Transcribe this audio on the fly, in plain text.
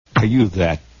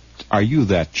Are you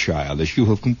that childish? You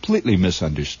have completely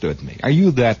misunderstood me. Are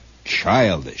you that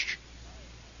childish?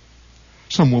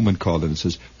 Some woman called in and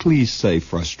says, please say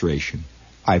frustration.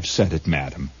 I've said it,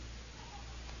 madam.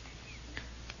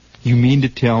 You mean to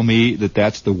tell me that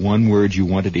that's the one word you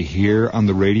wanted to hear on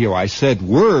the radio? I said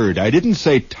word. I didn't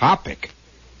say topic.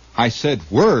 I said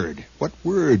word. What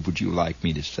word would you like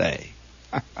me to say?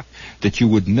 That you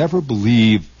would never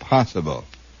believe possible.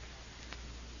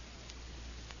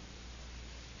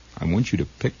 I want you to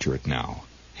picture it now,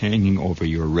 hanging over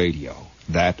your radio.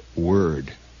 That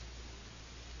word.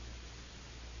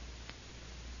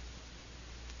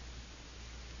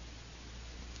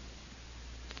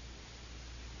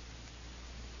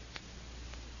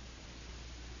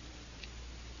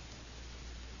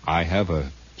 I have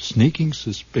a sneaking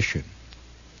suspicion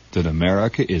that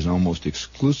America is almost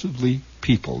exclusively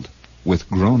peopled with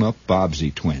grown-up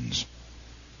Bobbsey twins.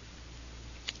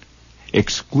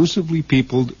 Exclusively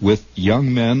peopled with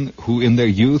young men who in their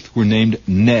youth were named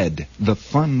Ned, the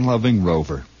fun-loving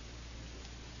rover,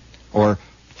 or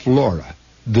Flora,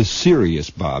 the serious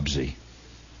Bobbsey.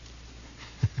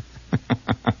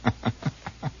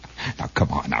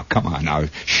 Now come on,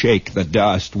 shake the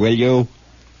dust, will you?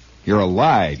 You're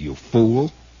alive, you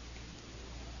fool.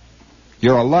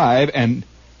 You're alive, and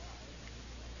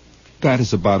that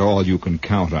is about all you can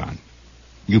count on.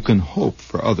 You can hope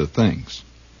for other things.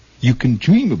 You can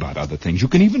dream about other things. You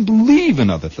can even believe in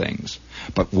other things.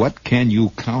 But what can you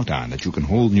count on that you can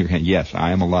hold in your hand? Yes,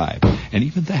 I am alive. And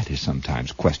even that is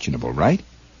sometimes questionable, right?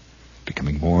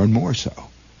 Becoming more and more so.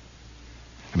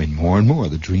 I mean, more and more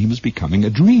the dream is becoming a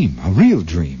dream, a real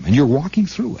dream, and you're walking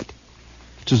through it.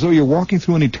 It's as though you're walking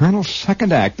through an eternal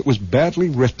second act that was badly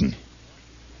written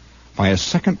by a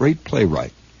second-rate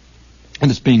playwright, and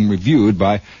it's being reviewed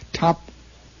by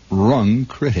top-rung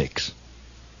critics.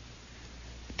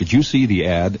 Did you see the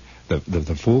ad,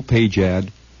 the full-page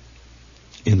ad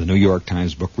in the New York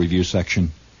Times book review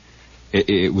section?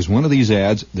 It was one of these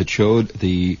ads that showed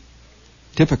the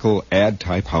typical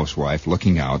ad-type housewife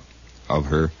looking out of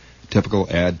her typical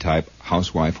ad-type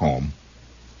housewife home,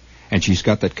 and she's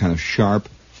got that kind of sharp,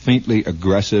 faintly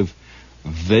aggressive,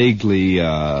 vaguely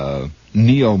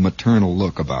neo-maternal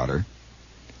look about her.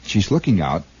 She's looking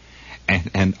out,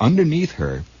 and underneath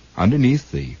her,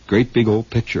 underneath the great big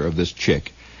old picture of this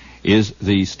chick, is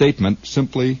the statement,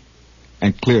 simply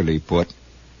and clearly put,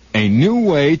 a new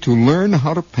way to learn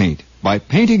how to paint by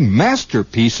painting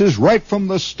masterpieces right from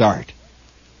the start.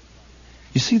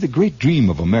 You see, the great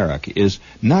dream of America is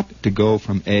not to go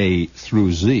from A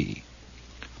through Z,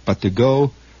 but to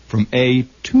go from A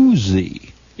to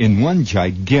Z in one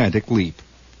gigantic leap.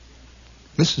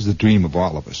 This is the dream of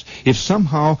all of us. If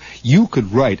somehow you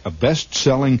could write a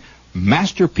best-selling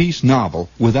masterpiece novel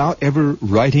without ever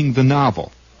writing the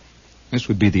novel, this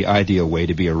would be the ideal way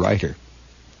to be a writer.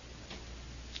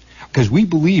 Because we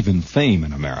believe in fame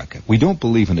in America. We don't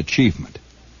believe in achievement.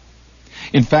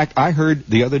 In fact, I heard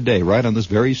the other day, right on this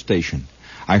very station,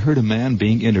 I heard a man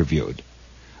being interviewed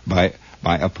by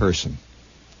a person.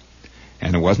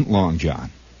 And it wasn't Long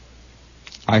John.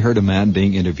 I heard a man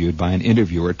being interviewed by an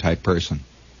interviewer-type person.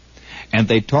 And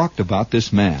they talked about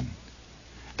this man.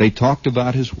 They talked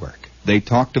about his work. They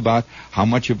talked about how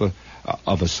much of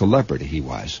a celebrity he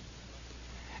was.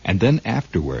 And then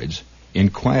afterwards, in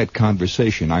quiet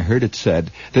conversation, I heard it said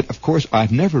that, of course,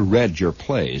 I've never read your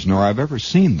plays, nor I've ever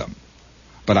seen them.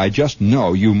 But I just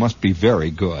know you must be very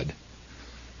good.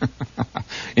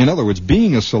 In other words,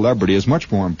 being a celebrity is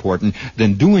much more important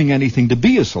than doing anything to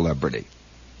be a celebrity.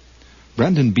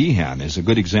 Brendan Behan is a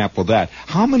good example of that.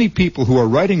 How many people who are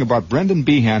writing about Brendan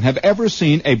Behan have ever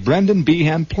seen a Brendan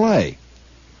Behan play?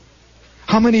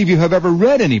 How many of you have ever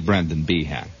read any Brendan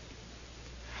Behan?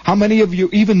 How many of you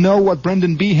even know what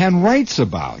Brendan Behan writes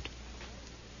about?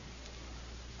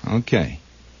 Okay.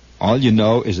 All you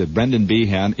know is that Brendan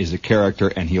Behan is a character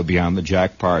and he'll be on the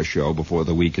Jack Parr show before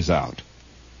the week is out.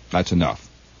 That's enough.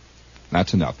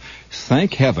 That's enough.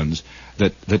 Thank heavens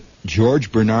that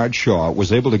George Bernard Shaw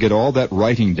was able to get all that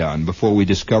writing done before we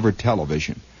discovered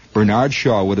television. Bernard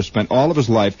Shaw would have spent all of his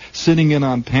life sitting in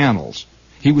on panels.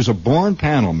 He was a born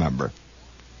panel member.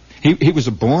 He was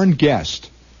a born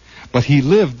guest. But he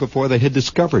lived before they had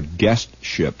discovered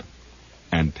guestship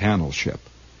and panelship.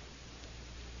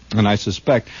 And I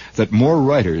suspect that more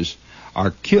writers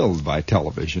are killed by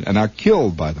television and are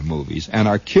killed by the movies and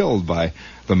are killed by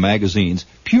the magazines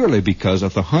purely because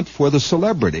of the hunt for the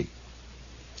celebrity.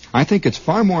 I think it's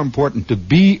far more important to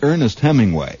be Ernest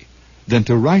Hemingway than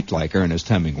to write like Ernest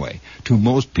Hemingway to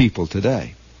most people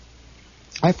today.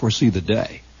 I foresee the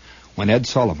day when Ed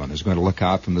Sullivan is going to look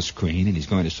out from the screen and he's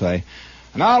going to say,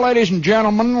 Now, ladies and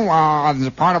gentlemen, as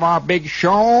a part of our big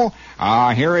show,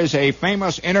 here is a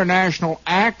famous international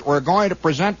act we're going to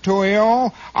present to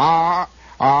you.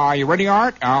 You ready,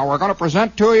 Art? We're going to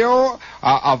present to you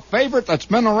a favorite that's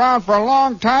been around for a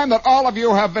long time that all of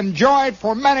you have enjoyed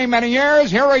for many, many years.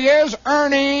 Here he is,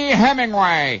 Ernie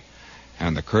Hemingway.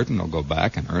 And the curtain will go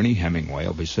back, and Ernie Hemingway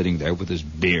will be sitting there with his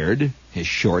beard, his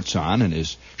shorts on, and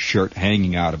his shirt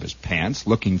hanging out of his pants,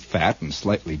 looking fat and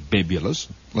slightly bibulous,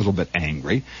 a little bit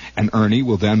angry. And Ernie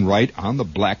will then write on the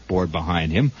blackboard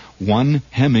behind him one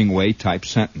Hemingway-type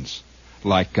sentence,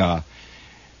 like,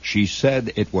 she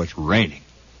said it was raining.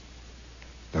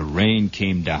 The rain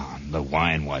came down, the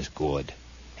wine was good,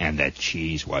 and the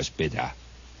cheese was bitter.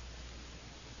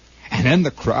 And then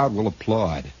the crowd will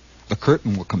applaud. The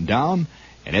curtain will come down,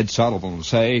 and Ed Sullivan will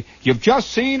say, "You've just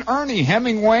seen Ernie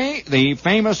Hemingway, the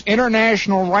famous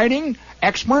international writing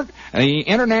expert, the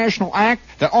international act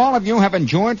that all of you have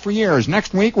enjoyed for years.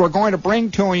 Next week, we're going to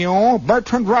bring to you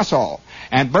Bertrand Russell.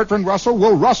 And Bertrand Russell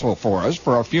will rustle for us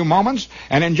for a few moments,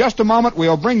 and in just a moment,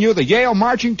 we'll bring you the Yale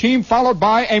marching team, followed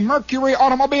by a Mercury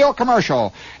automobile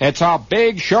commercial. It's a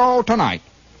big show tonight."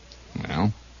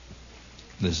 Well,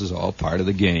 this is all part of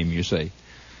the game, you see.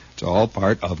 It's all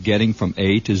part of getting from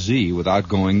A to Z without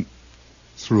going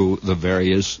through the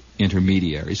various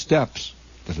intermediary steps,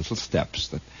 the little steps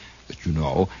that you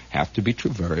know have to be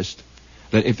traversed.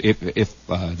 That if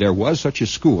there was such a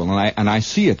school, and I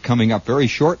see it coming up very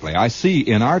shortly, I see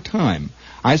in our time,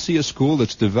 I see a school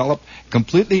that's developed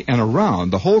completely and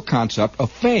around the whole concept of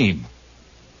fame.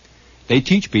 They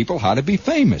teach people how to be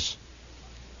famous.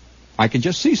 I can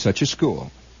just see such a school.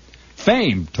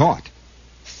 Fame taught.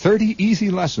 30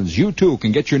 easy lessons. You, too,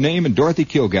 can get your name in Dorothy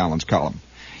Kilgallen's column.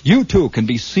 You, too, can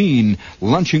be seen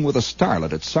lunching with a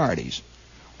starlet at Sardi's.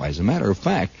 Why, as a matter of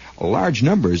fact, large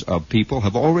numbers of people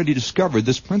have already discovered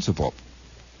this principle.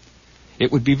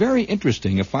 It would be very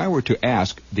interesting if I were to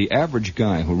ask the average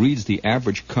guy who reads the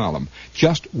average column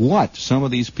just what some of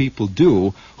these people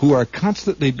do who are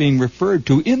constantly being referred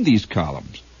to in these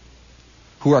columns,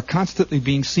 who are constantly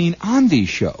being seen on these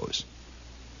shows.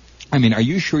 I mean, are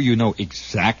you sure you know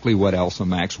exactly what Elsa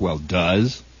Maxwell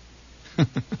does?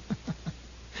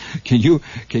 Can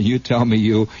you tell me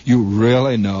you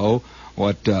really know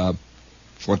what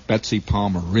Betsy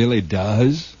Palmer really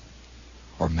does?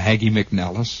 Or Maggie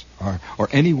McNellis? Or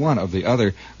any one of the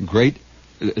other great,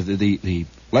 the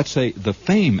let's say, the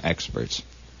fame experts,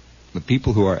 the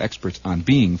people who are experts on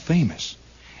being famous.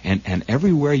 And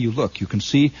everywhere you look, you can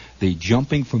see the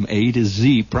jumping from A to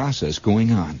Z process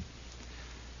going on.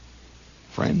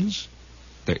 Friends,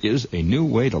 there is a new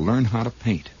way to learn how to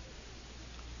paint.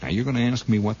 Now, you're going to ask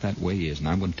me what that way is, and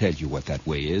I'm going to tell you what that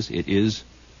way is. It is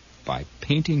by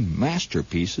painting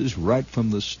masterpieces right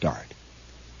from the start.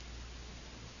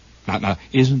 Now,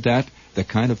 isn't that the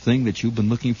kind of thing that you've been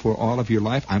looking for all of your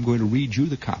life? I'm going to read you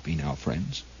the copy now,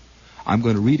 friends. I'm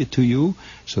going to read it to you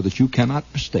so that you cannot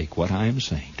mistake what I am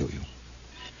saying to you.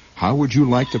 How would you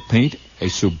like to paint a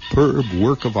superb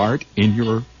work of art in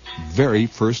your very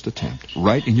first attempt,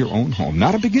 right in your own home?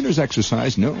 Not a beginner's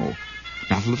exercise, no.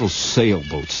 Not a little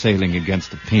sailboat sailing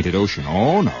against the painted ocean,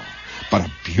 oh no. But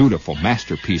a beautiful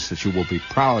masterpiece that you will be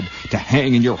proud to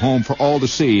hang in your home for all to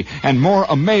see. And more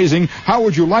amazing, how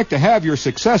would you like to have your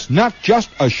success not just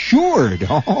assured,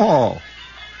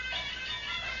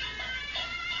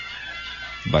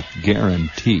 but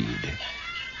guaranteed?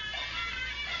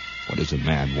 What does a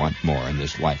man want more in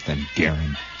this life than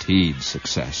guaranteed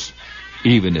success?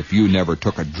 Even if you never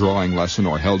took a drawing lesson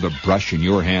or held a brush in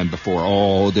your hand before,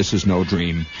 oh, this is no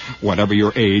dream. Whatever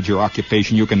your age or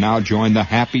occupation, you can now join the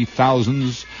happy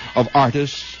thousands of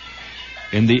artists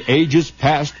in the ages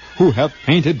past who have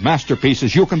painted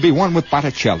masterpieces. You can be one with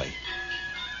Botticelli,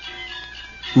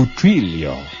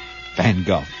 Utrillo, Van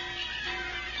Gogh,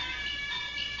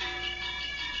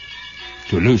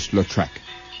 Toulouse-Lautrec,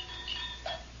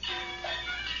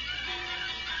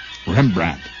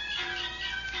 Rembrandt.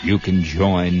 You can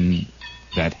join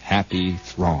that happy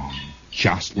throng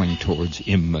jostling towards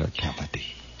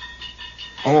immortality.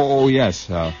 Oh, yes.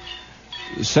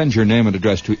 Send your name and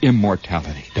address to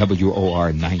Immortality,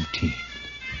 WOR 19.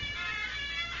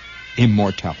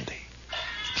 Immortality.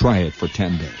 Try it for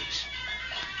 10 days.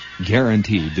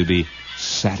 Guaranteed to be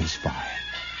satisfied,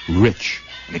 rich,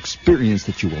 an experience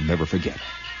that you will never forget.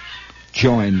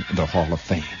 Join the Hall of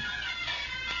Fame.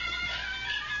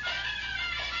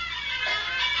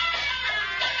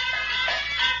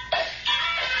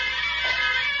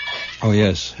 Oh,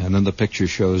 yes, and then the picture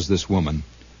shows this woman.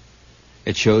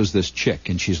 It shows this chick,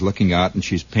 and she's looking out, and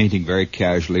she's painting very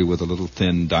casually with a little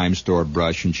thin dime store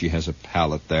brush, and she has a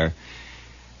palette there.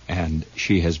 And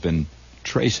she has been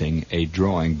tracing a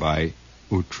drawing by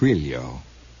Utrillo.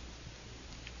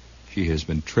 She has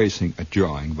been tracing a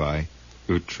drawing by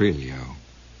Utrillo.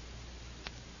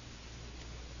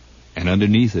 And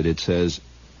underneath it, it says,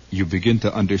 you begin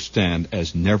to understand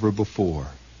as never before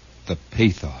the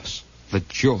pathos, the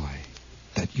joy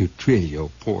that Utrillo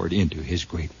poured into his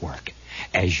great work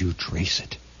as you trace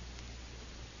it.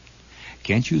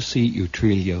 Can't you see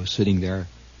Utrillo sitting there,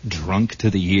 drunk to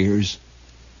the ears?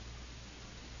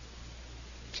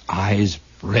 His eyes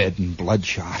red and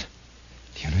bloodshot.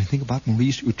 Do you know anything about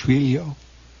Maurice Utrillo?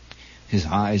 His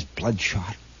eyes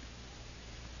bloodshot.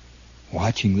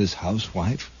 Watching this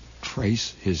housewife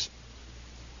trace his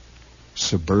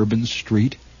suburban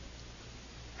street.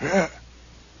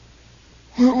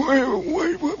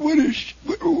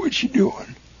 What's she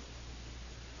doing?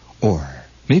 Or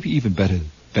maybe even better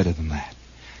than that.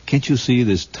 Can't you see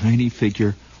this tiny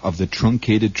figure of the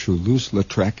truncated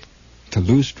Toulouse-Lautrec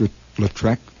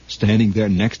standing there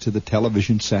next to the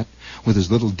television set with his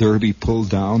little derby pulled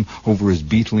down over his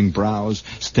beetling brows,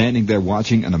 standing there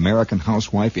watching an American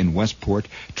housewife in Westport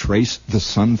trace the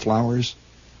sunflowers?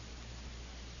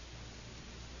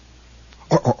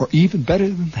 Or even better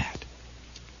than that.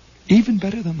 Even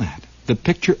better than that. The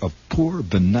picture of poor,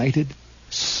 benighted,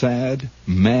 sad,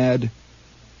 mad,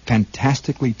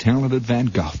 fantastically talented Van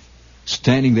Gogh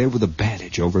standing there with a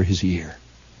bandage over his ear,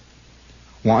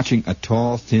 watching a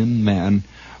tall, thin man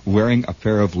wearing a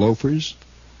pair of loafers,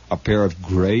 a pair of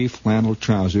gray flannel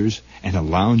trousers, and a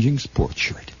lounging sports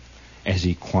shirt as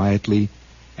he quietly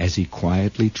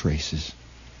traces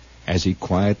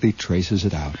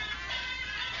it out.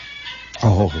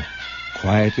 Oh,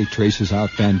 quietly traces out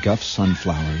Van Gogh's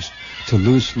sunflowers,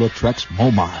 Toulouse-Lautrec's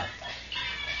Momar.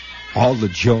 All the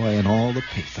joy and all the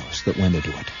pathos that went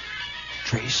into it.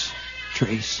 Trace.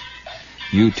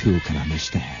 You too can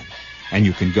understand. And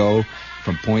you can go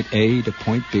from point A to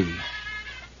point B.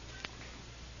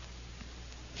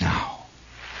 Now.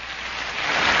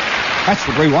 That's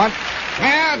what we want.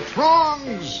 Bad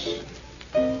throngs!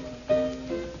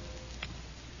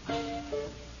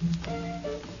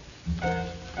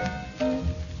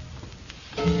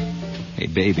 Hey,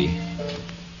 baby.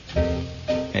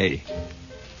 Hey,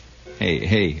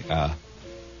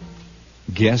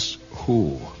 guess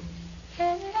who?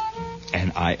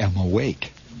 And I am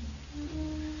awake.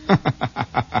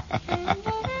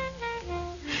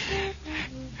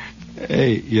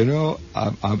 Hey, you know,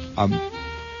 I'm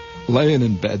laying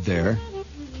in bed there,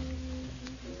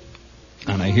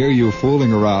 and I hear you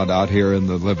fooling around out here in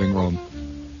the living room.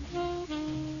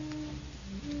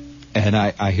 And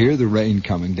I hear the rain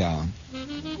coming down.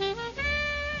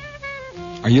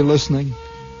 Are you listening?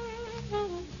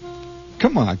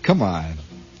 Come on.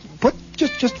 Put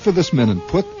just for this minute,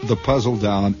 put the puzzle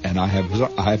down, and I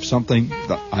have something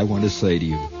that I want to say to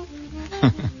you.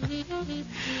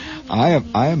 I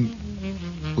am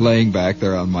laying back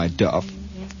there on my duff,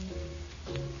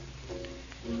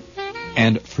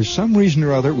 and for some reason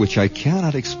or other, which I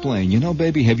cannot explain, you know,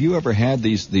 baby, have you ever had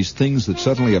these things that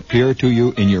suddenly appear to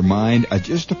you in your mind,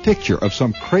 just a picture of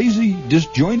some crazy,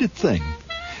 disjointed thing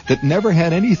that never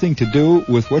had anything to do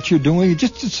with what you're doing? It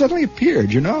suddenly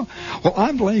appeared, you know? Well,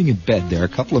 I'm laying in bed there a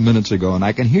couple of minutes ago, and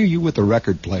I can hear you with the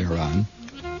record player on,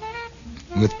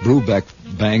 with Brubeck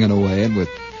banging away and with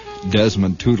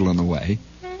Desmond tootling away,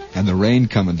 and the rain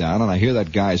coming down, and I hear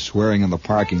that guy swearing in the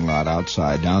parking lot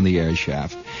outside down the air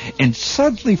shaft. And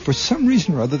suddenly, for some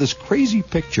reason or other, this crazy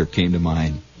picture came to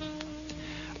mind.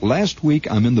 Last week,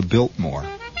 I'm in the Biltmore.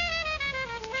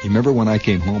 You remember when I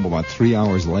came home about 3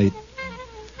 hours late?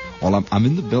 Well, I'm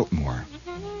in the Biltmore.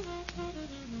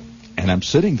 And I'm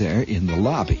sitting there in the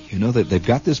lobby. You know, they've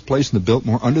got this place in the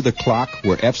Biltmore under the clock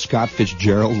where F. Scott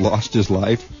Fitzgerald lost his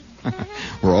life,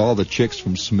 where all the chicks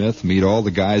from Smith meet all the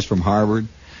guys from Harvard,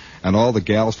 and all the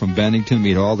gals from Bennington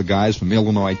meet all the guys from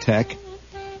Illinois Tech.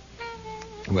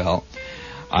 Well,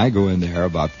 I go in there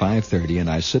about 5:30, and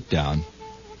I sit down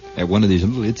at one of these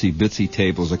little itsy-bitsy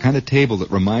tables, a kind of table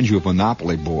that reminds you of a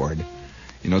Monopoly board.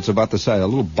 You know, it's about the size of a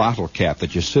little bottle cap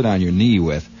that you sit on your knee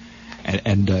with.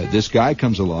 And this guy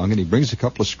comes along, and he brings a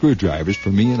couple of screwdrivers for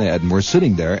me and Ed, and we're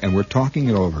sitting there, and we're talking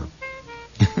it over.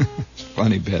 It's a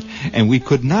funny bit. And we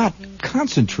could not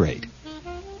concentrate.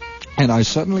 And I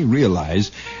suddenly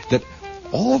realized that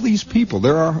all these people,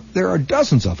 there are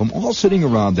dozens of them, all sitting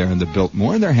around there in the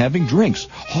Biltmore, and they're having drinks.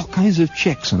 All kinds of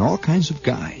chicks and all kinds of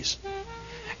guys.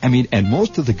 I mean, and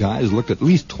most of the guys looked at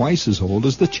least twice as old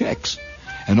as the chicks.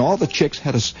 And all the chicks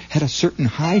had a certain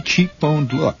high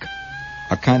cheekboned look.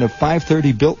 A kind of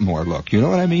 530 Biltmore look. You know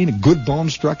what I mean? A good bone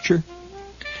structure.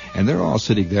 And they're all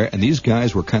sitting there, and these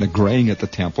guys were kind of graying at the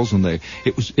temples, and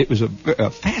it was a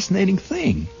fascinating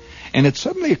thing. And it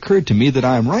suddenly occurred to me that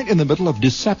I am right in the middle of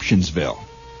Deceptionsville.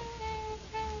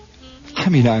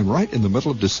 I'm right in the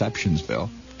middle of Deceptionsville.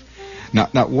 Now,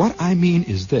 what I mean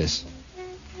is this.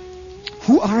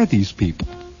 Who are these people?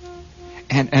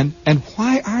 And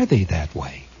why are they that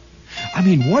way?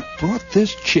 What brought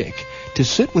this chick to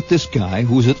sit with this guy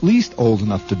who's at least old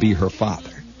enough to be her father?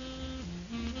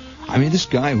 This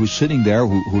guy who's sitting there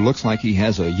who looks like he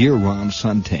has a year-round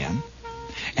suntan.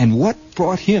 And what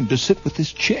brought him to sit with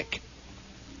this chick?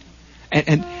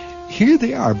 And here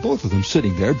they are, both of them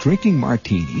sitting there drinking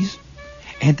martinis,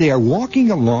 and they are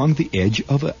walking along the edge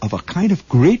of a kind of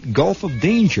great gulf of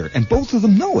danger, and both of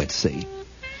them know it, see?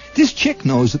 This chick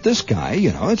knows that this guy,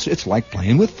 it's like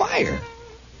playing with fire.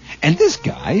 And this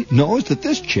guy knows that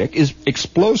this chick is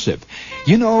explosive.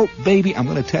 Baby, I'm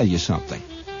going to tell you something.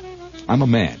 I'm a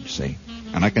man, see?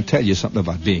 And I can tell you something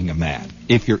about being a man,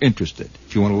 if you're interested,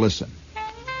 if you want to listen.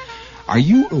 Are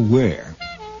you aware,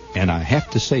 and I have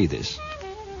to say this,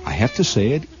 I have to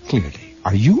say it clearly,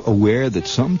 are you aware that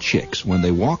some chicks, when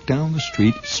they walk down the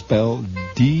street, spell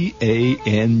D-A-N-G-E-R?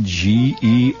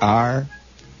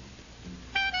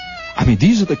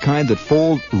 These are the kind that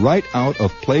fold right out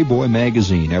of Playboy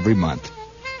magazine every month.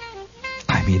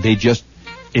 They just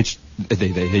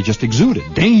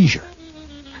exuded danger.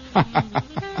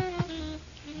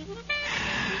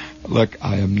 Look,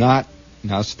 I am not,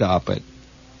 now stop it.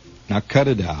 Now cut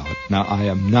it out. Now I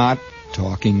am not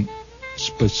talking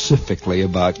specifically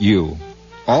about you.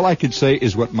 All I can say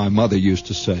is what my mother used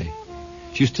to say.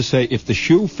 She used to say, if the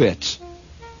shoe fits.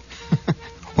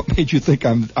 What made you think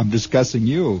I'm discussing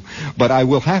you? But I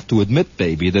will have to admit,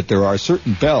 baby, that there are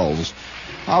certain bells.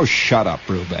 Oh, shut up,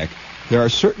 Brubeck. There are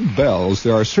certain bells,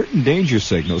 there are certain danger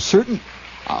signals,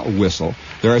 I'll whistle.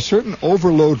 There are certain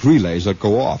overload relays that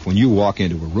go off when you walk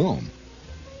into a room.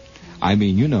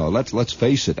 Let's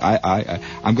face it.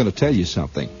 I'm going to tell you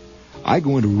something. I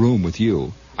go into a room with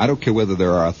you. I don't care whether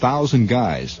there are 1,000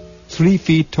 guys, 3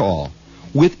 feet tall.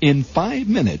 Within 5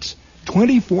 minutes,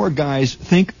 24 guys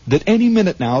think that any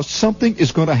minute now something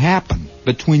is going to happen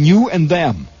between you and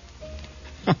them.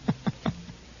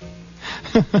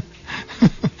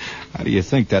 How do you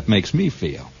think that makes me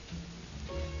feel?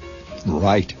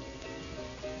 Right.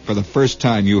 For the first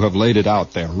time you have laid it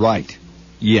out there. Right.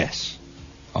 Yes.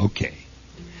 Okay.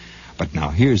 But now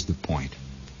here's the point.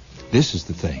 This is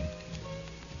the thing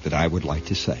that I would like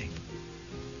to say.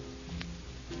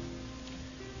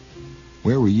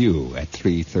 Where were you at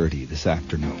 3:30 this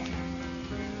afternoon?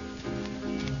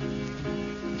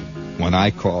 When I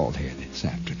called here this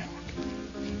afternoon.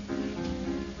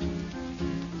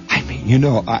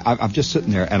 I'm just sitting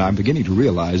there and I'm beginning to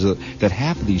realize that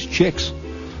half of these chicks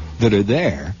that are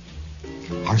there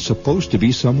are supposed to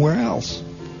be somewhere else.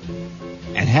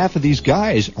 And half of these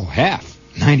guys,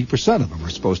 90% of them are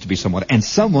supposed to be somewhere, and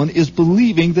someone is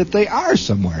believing that they are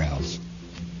somewhere else.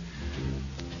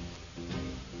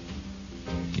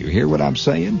 You hear what I'm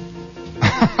saying?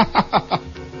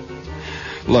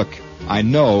 Look, I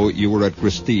know you were at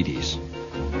Gristides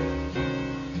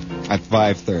at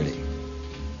 5:30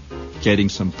 getting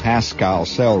some Pascal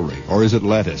celery, or is it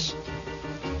lettuce?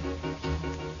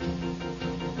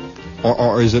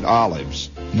 Or is it olives?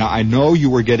 Now, I know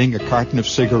you were getting a carton of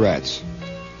cigarettes.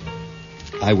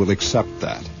 I will accept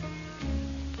that.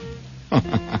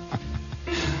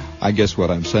 I guess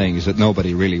what I'm saying is that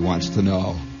nobody really wants to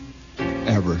know.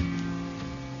 Ever.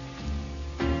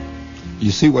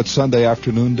 You see what Sunday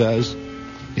afternoon does?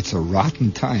 It's a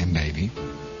rotten time, baby.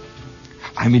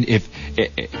 If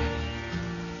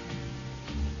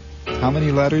how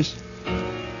many letters?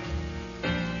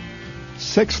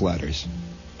 6 letters.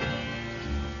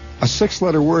 A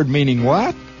 6-letter word meaning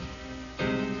what?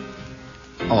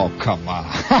 Oh, come on.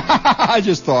 I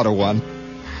just thought of one.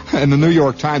 And the New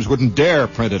York Times wouldn't dare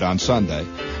print it on Sunday.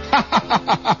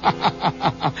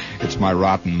 It's my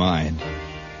rotten mind.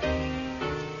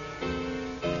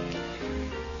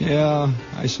 Yeah,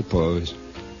 I suppose.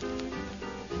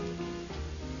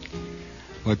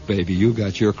 Look, baby, you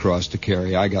got your cross to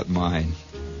carry. I got mine.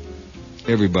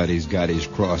 Everybody's got his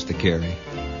cross to carry.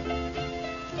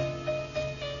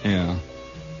 Yeah.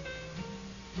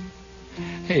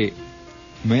 Hey,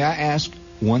 may I ask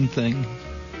one thing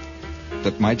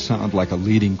that might sound like a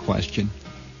leading question?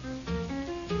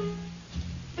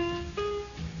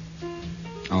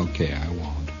 Okay, I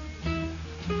won't.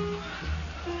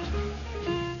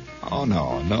 Oh,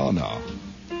 no.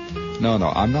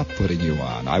 No, I'm not putting you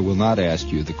on. I will not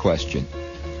ask you the question.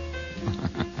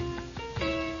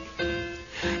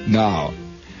 Now,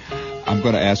 I'm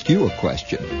going to ask you a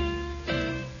question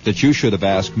that you should have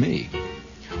asked me.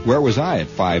 Where was I at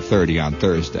 5:30 on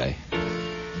Thursday?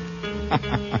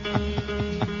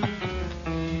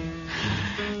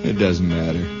 It doesn't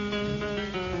matter.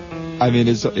 I mean,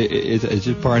 it's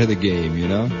just part of the game, you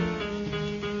know?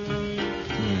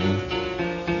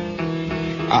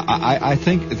 I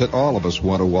think that all of us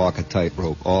want to walk a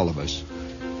tightrope, all of us.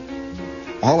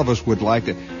 All of us would like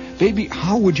to. Baby,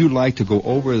 how would you like to go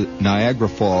over Niagara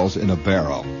Falls in a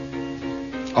barrel?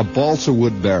 A balsa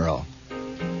wood barrel.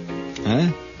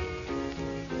 Huh?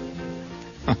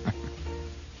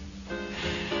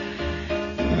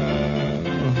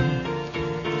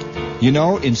 You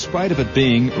know, in spite of it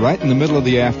being right in the middle of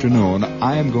the afternoon,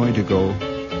 I am going to go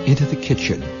into the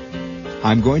kitchen.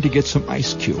 I'm going to get some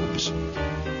ice cubes.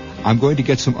 I'm going to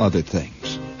get some other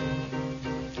things.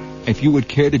 If you would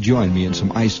care to join me in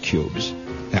some ice cubes,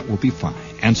 that will be fine,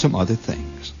 and some other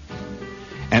things.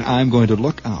 And I'm going to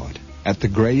look out at the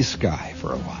gray sky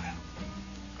for a while.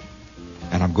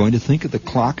 And I'm going to think of the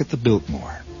clock at the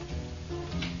Biltmore.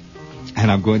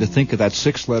 And I'm going to think of that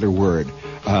 6-letter word.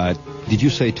 Did you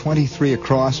say 23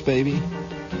 across, baby?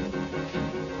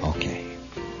 Okay.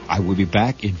 I will be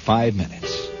back in 5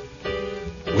 minutes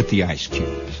with the ice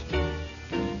cubes.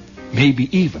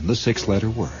 Maybe even the 6-letter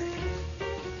word.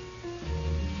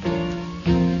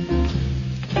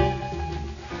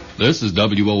 This is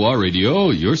WOR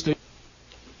Radio, your station.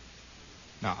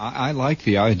 Now, I like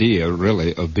the idea,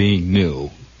 really, of being new.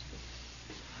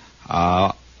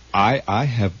 I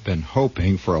have been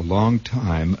hoping for a long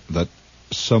time that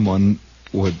someone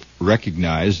would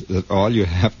recognize that all you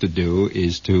have to do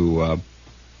is to,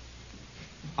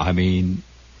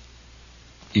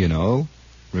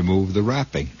 remove the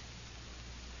wrapping.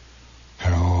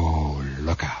 Oh,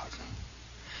 look out.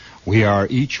 We are,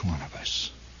 each one of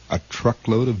us, a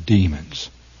truckload of demons.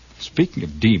 Speaking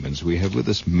of demons, we have with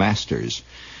us Masters.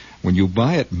 When you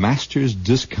buy at Masters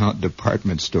discount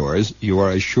department stores, you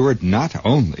are assured not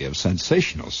only of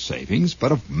sensational savings,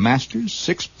 but of Masters'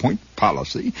 6-point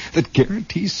policy that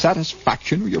guarantees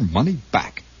satisfaction or your money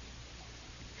back.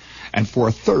 And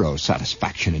for thorough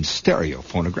satisfaction in stereo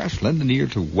phonographs, lend an ear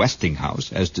to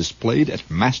Westinghouse as displayed at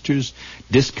Masters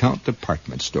discount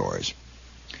department stores.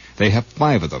 They have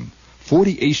 5 of them.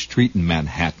 48th Street in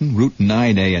Manhattan, Route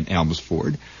 9A in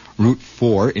Elmsford, Route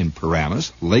 4 in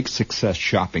Paramus, Lake Success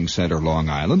Shopping Center, Long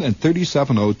Island, and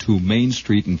 3702 Main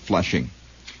Street in Flushing.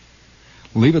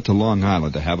 Leave it to Long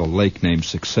Island to have a lake named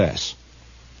Success.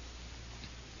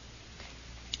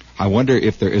 I wonder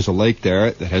if there is a lake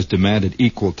there that has demanded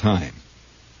equal time.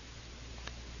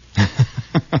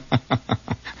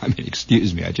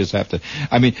 Excuse me, I just have to...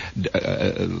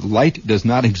 light does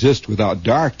not exist without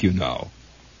dark, you know.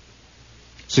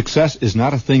 Success is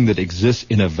not a thing that exists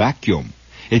in a vacuum.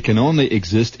 It can only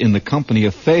exist in the company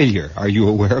of failure. Are you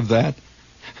aware of that?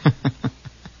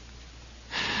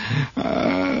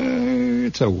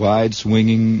 It's a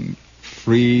wide-swinging,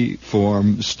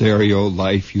 free-form stereo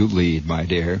life you lead, my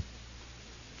dear,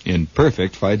 in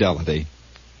perfect fidelity.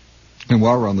 And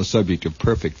while we're on the subject of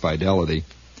perfect fidelity,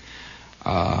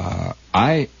 for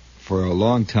a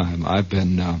long time, I've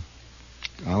been,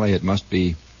 it must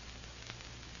be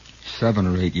 7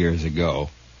 or 8 years ago.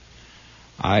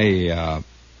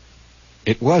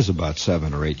 It was about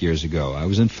 7 or 8 years ago. I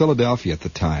was in Philadelphia at the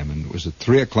time, and it was at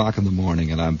 3 o'clock in the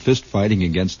morning, and I'm fist fighting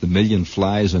against the million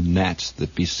flies and gnats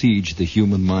that besiege the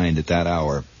human mind at that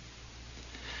hour.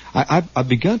 I've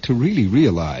begun to really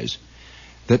realize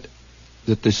that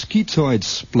the schizoid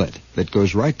split that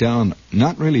goes right down,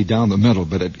 not really down the middle,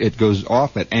 but it goes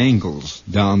off at angles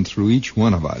down through each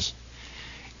one of us,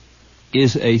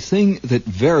 is a thing that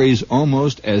varies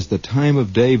almost as the time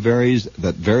of day varies,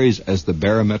 that varies as the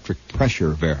barometric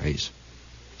pressure varies.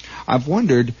 I've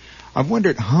wondered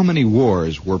how many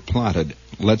wars were plotted,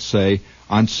 let's say,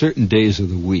 on certain days of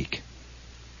the week.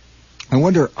 I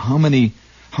wonder how many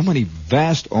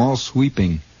vast,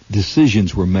 all-sweeping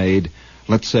decisions were made,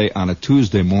 let's say, on a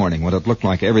Tuesday morning when it looked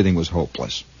like everything was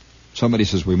hopeless. Somebody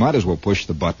says, we might as well push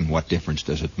the button. What difference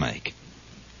does it make?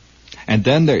 And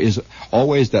then there is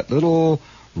always that little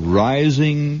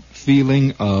rising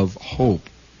feeling of hope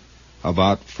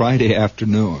about Friday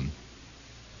afternoon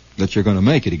that you're going to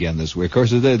make it again this week. Of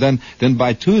course, then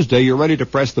by Tuesday, you're ready to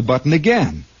press the button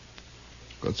again.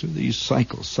 Go through these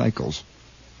cycles.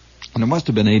 And it must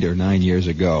have been 8 or 9 years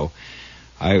ago.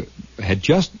 I had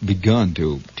just begun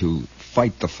to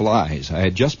fight the flies. I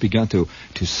had just begun to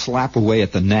slap away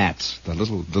at the gnats, the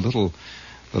little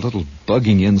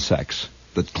bugging insects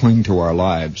that cling to our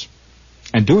lives,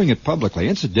 and doing it publicly.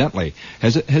 Incidentally,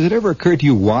 has it ever occurred to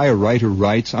you why a writer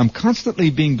writes? I'm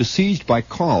constantly being besieged by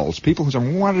calls. People who say,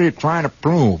 what are you trying to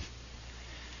prove?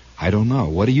 I don't know.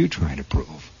 What are you trying to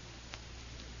prove?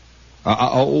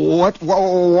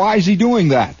 Why is he doing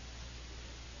that?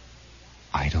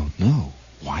 I don't know.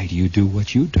 Why do you do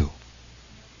what you do?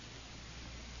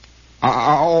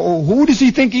 Who does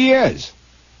he think he is?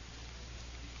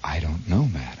 I don't know,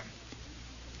 madam.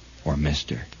 Or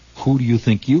mister. Who do you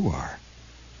think you are?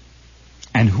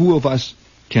 And who of us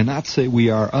cannot say we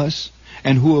are us?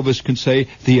 And who of us can say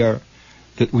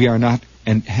that we are not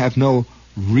and have no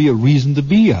real reason to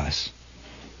be us?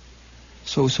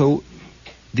 So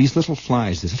these little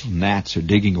flies, these little gnats are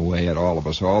digging away at all of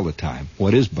us all the time.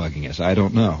 What is bugging us? I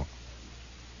don't know.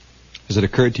 Has it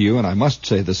occurred to you, and I must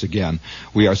say this again,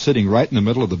 we are sitting right in the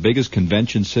middle of the biggest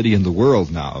convention city in the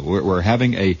world now. We're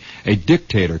having a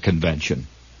dictator convention.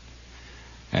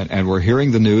 And we're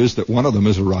hearing the news that one of them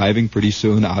is arriving pretty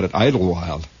soon out at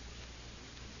Idlewild.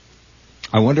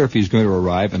 I wonder if he's going to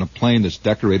arrive in a plane that's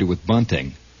decorated with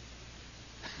bunting.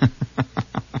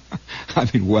 I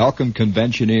mean, welcome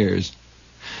conventioneers.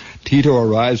 Tito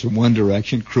arrives from one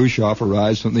direction, Khrushchev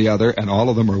arrives from the other, and all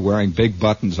of them are wearing big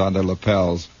buttons on their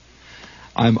lapels.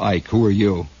 I'm Ike. Who are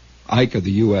you? Ike of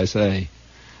the USA.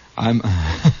 I'm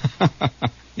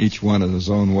each one in his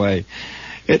own way.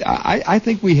 I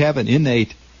think we have an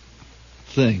innate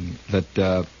thing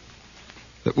that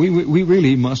we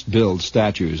really must build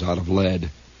statues out of lead.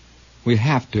 We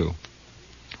have to.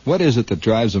 What is it that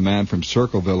drives a man from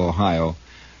Circleville, Ohio,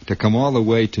 to come all the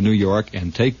way to New York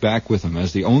and take back with him,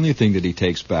 as the only thing that he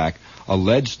takes back, a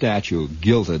lead statue,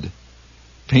 gilded,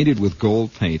 painted with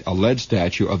gold paint, a lead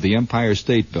statue of the Empire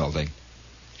State Building,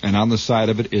 and on the side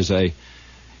of it is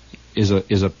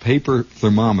a paper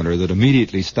thermometer that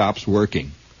immediately stops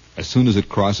working as soon as it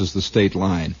crosses the state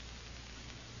line.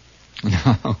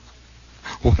 Now,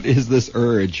 what is this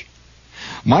urge?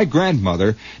 My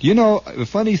grandmother, you know, a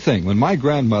funny thing, when my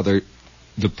grandmother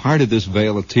departed this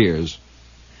vale of tears,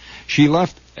 she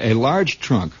left a large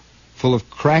trunk full of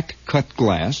cracked cut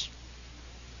glass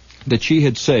that she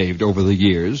had saved over the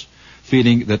years,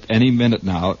 feeling that any minute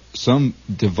now some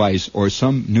device or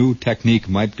some new technique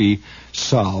might be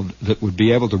solved that would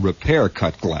be able to repair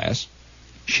cut glass.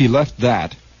 She left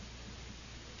that.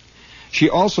 She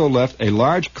also left a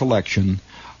large collection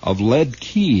of lead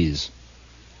keys,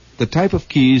 the type of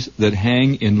keys that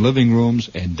hang in living rooms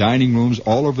and dining rooms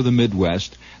all over the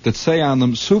Midwest that say on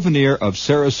them, "Souvenir of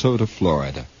Sarasota,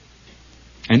 Florida."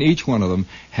 And each one of them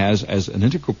has, as an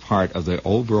integral part of the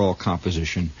overall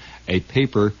composition, a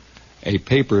paper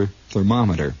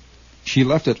thermometer. She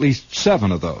left at least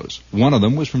 7 of those. One of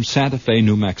them was from Santa Fe,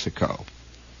 New Mexico.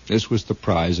 This was the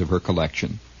prize of her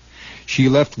collection. She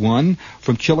left one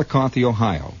from Chillicothe,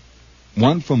 Ohio,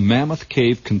 one from Mammoth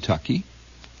Cave, Kentucky,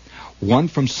 one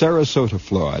from Sarasota,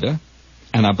 Florida,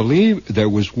 and I believe there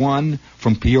was one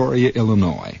from Peoria,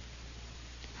 Illinois.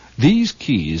 These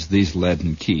keys, these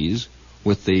leaden keys,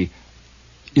 with the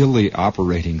illy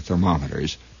operating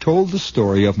thermometers, told the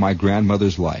story of my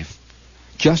grandmother's life,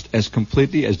 just as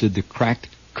completely as did the cracked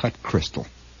cut crystal.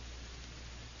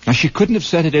 Now, she couldn't have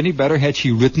said it any better had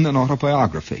she written an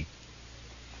autobiography.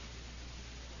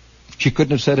 She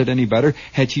couldn't have said it any better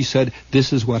had she said,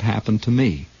 "This is what happened to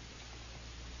me."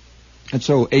 And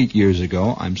so 8 years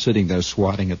ago, I'm sitting there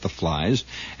swatting at the flies,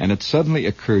 and it suddenly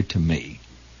occurred to me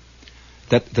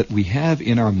that we have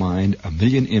in our mind a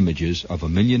million images of a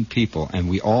million people, and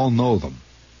we all know them.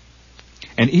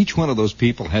 And each one of those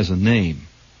people has a name.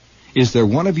 Is there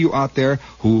one of you out there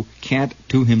who can't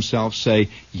to himself say,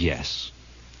 "Yes,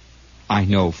 I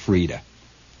know Frida"?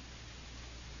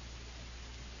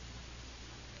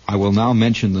 I will now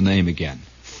mention the name again,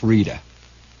 Frida.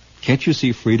 Can't you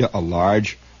see Frida, a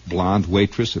large, blonde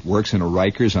waitress that works in a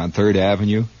Rikers on 3rd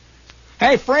Avenue?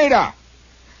 Hey, Frida!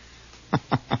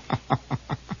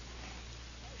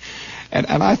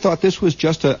 And I thought this was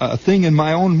just a thing in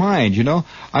my own mind, you know.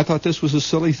 I thought this was a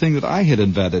silly thing that I had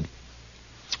invented.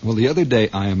 Well, the other day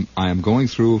I am going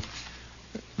through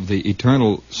the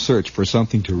eternal search for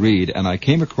something to read, and I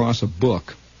came across a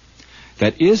book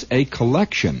that is a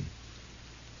collection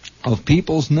of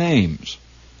people's names.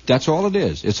 That's all it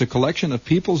is. It's a collection of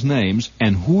people's names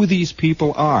and who these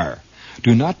people are.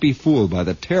 Do not be fooled by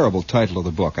the terrible title of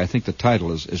the book. I think the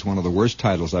title is one of the worst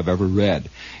titles I've ever read.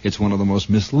 It's one of the most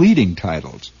misleading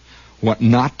titles. What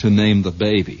Not to Name the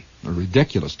Baby. A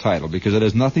ridiculous title because it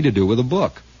has nothing to do with the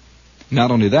book.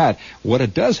 Not only that, what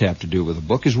it does have to do with the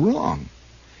book is wrong.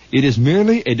 It is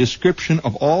merely a description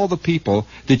of all the people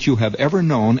that you have ever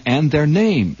known and their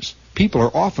names. People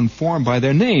are often formed by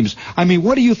their names. I mean,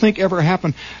 what do you think ever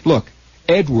happened? Look,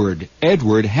 Edward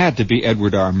had to be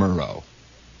Edward R. Murrow.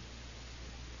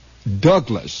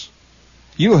 Douglas.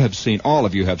 All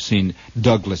of you have seen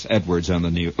Douglas Edwards on the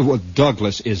news. Well,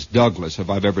 Douglas is Douglas, if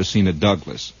I've ever seen a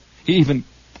Douglas. He even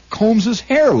combs his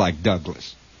hair like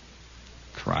Douglas.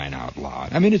 Crying out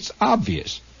loud. I mean, it's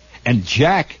obvious. And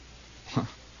Jack,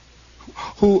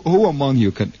 who among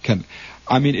you can,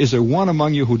 I mean, is there one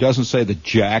among you who doesn't say that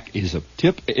Jack is a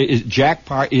tip, Jack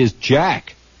Parr is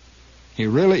Jack? He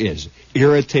really is.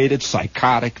 Irritated,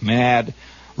 psychotic, mad,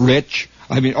 rich.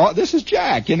 I mean, this is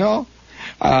Jack, you know?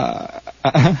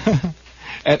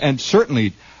 And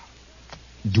certainly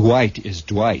Dwight is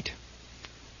Dwight.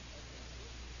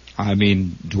 I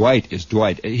mean, Dwight is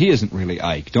Dwight. He isn't really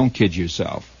Ike. Don't kid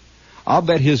yourself. I'll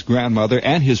bet his grandmother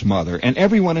and his mother and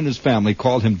everyone in his family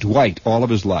called him Dwight all of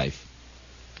his life.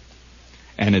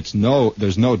 And there's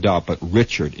no doubt, but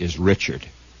Richard is Richard.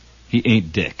 He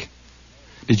ain't Dick.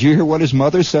 Did you hear what his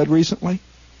mother said recently?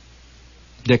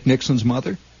 Dick Nixon's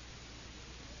mother?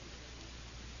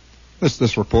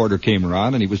 This reporter came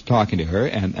around and he was talking to her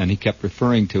and he kept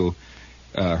referring to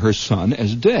her son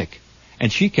as Dick.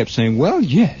 And she kept saying, well,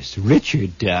 yes,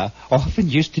 Richard often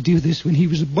used to do this when he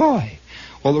was a boy.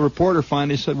 Well, the reporter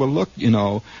finally said, well, look,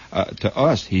 to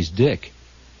us, he's Dick.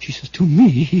 She says, to me,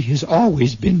 he has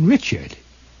always been Richard.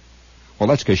 Well,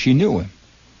 that's because she knew him.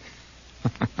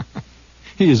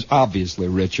 He is obviously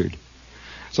Richard.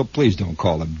 So please don't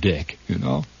call him Dick, you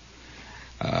know.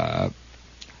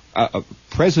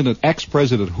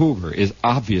 Ex-President Hoover is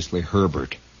obviously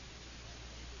Herbert.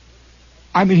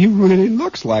 I mean, he really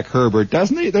looks like Herbert,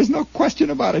 doesn't he? There's no question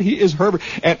about it. He is Herbert.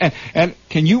 And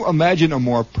can you imagine a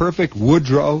more perfect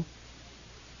Woodrow?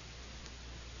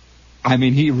 I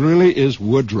mean, he really is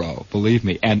Woodrow, believe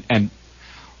me. And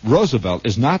Roosevelt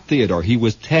is not Theodore. He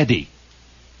was Teddy.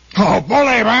 Oh,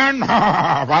 bully,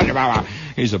 man!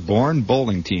 He's a born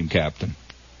bowling team captain.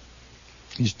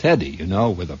 He's Teddy,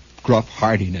 with a gruff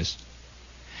heartiness.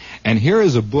 And here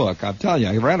is a book, I'll tell you,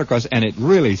 I ran across, and it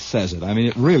really says it. I mean,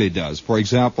 it really does. For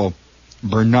example,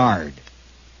 Bernard.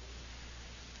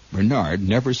 Bernard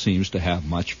never seems to have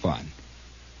much fun.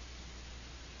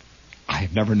 I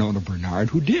have never known a Bernard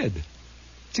who did.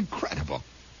 It's incredible.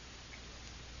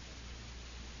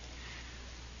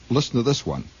 Listen to this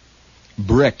one.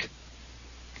 Brick.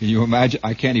 Can you imagine?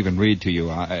 I can't even read to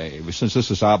you. Since this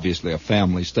is obviously a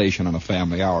family station on a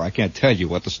family hour, I can't tell you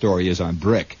what the story is on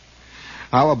Brick.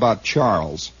 How about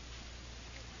Charles?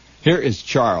 Here is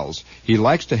Charles. He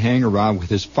likes to hang around with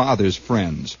his father's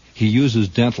friends. He uses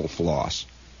dental floss.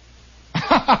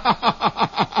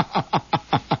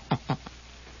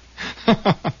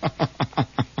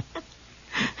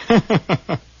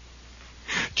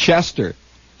 Chester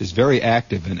is very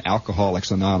active in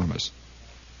Alcoholics Anonymous.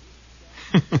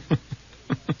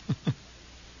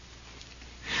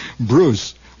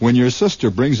 Bruce, when your sister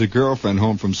brings a girlfriend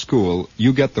home from school,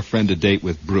 you get the friend to date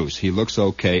with Bruce. He looks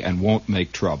okay and won't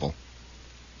make trouble.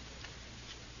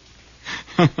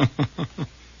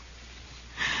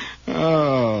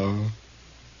 Oh.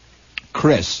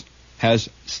 Chris has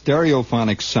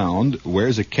stereophonic sound,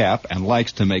 wears a cap, and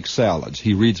likes to make salads.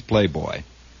 He reads Playboy.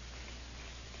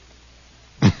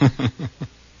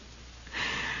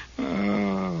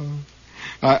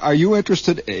 Are you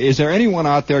interested? Is there anyone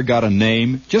out there got a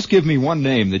name? Just give me one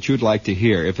name that you'd like to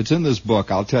hear. If it's in this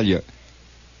book, I'll tell you.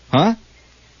 Huh?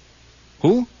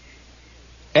 Who?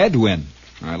 Edwin.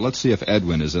 All right, let's see if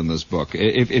Edwin is in this book.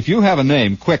 If you have a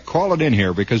name, quick, call it in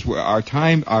here, because our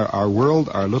time, our world,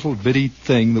 our little bitty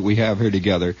thing that we have here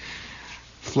together,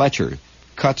 Fletcher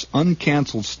cuts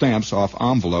uncanceled stamps off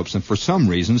envelopes and for some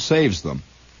reason saves them.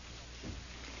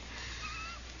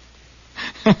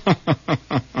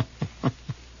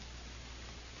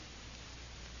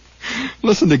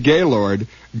 Listen to Gaylord.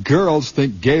 Girls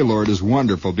think Gaylord is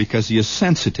wonderful because he is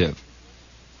sensitive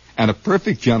and a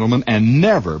perfect gentleman and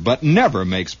never, but never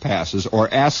makes passes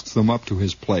or asks them up to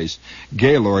his place.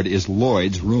 Gaylord is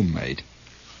Lloyd's roommate.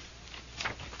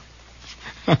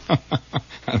 I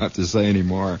don't have to say any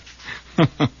more.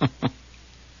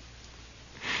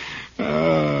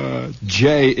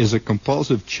 Jay is a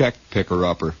compulsive check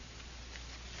picker-upper.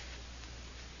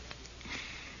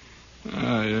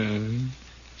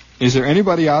 Is there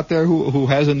anybody out there who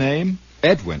has a name?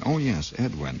 Edwin. Oh, yes,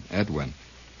 Edwin.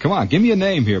 Come on, give me a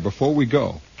name here before we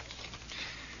go.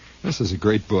 This is a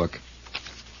great book.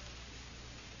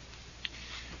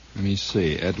 Let me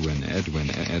see. Edwin.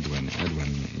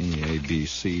 E, A, B,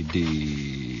 C,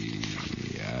 D.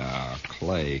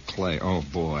 Clay. Oh,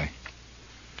 boy.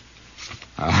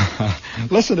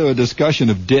 Listen to a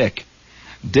discussion of Dick.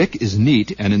 Dick is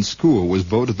neat and in school was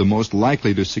voted the most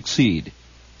likely to succeed.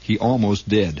 He almost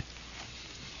did.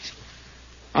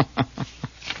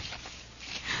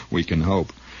 We can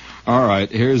hope. All right,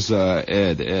 here's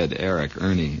Ed, Eric,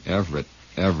 Ernie, Everett.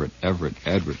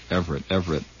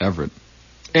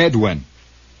 Edwin.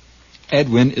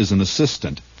 Edwin is an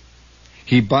assistant.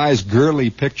 He buys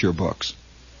girly picture books.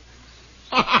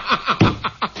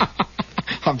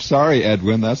 sorry,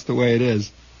 Edwin. That's the way it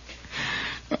is.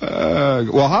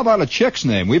 Well, how about a chick's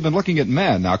name? We've been looking at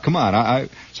men. Now, come on.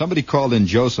 Somebody called in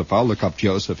Joseph. I'll look up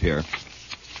Joseph here.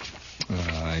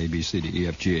 A, B, C, D, E,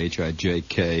 F, G, H, I, J,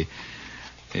 K.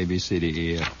 A, B, C, D,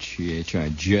 E, F, G, H, I,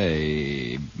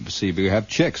 J. See, we have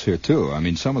chicks here, too. I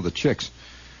mean, some of the chicks.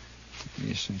 A,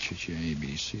 B,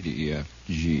 C, D, E, F,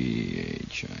 G,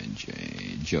 H, I, J.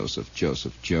 Joseph,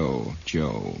 Joe,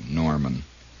 Norman.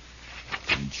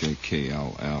 J, K,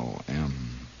 L, L, M.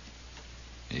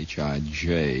 H, I,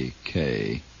 J,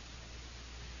 K.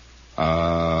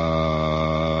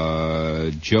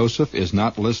 Joseph is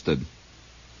not listed.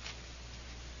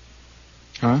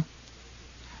 Huh?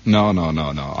 No.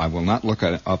 I will not look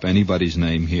up anybody's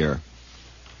name here.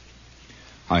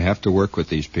 I have to work with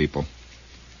these people.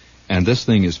 And this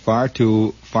thing is far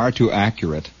too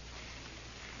accurate.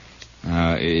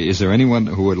 Is there anyone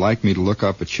who would like me to look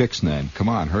up a chick's name? Come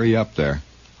on, hurry up there.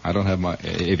 I don't have my...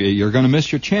 If you're going to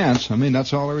miss your chance, I mean,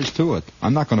 that's all there is to it.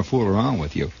 I'm not going to fool around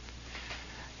with you.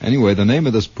 Anyway, the name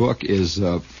of this book is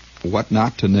What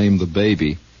Not to Name the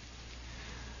Baby.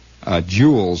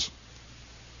 Jules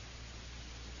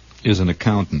is an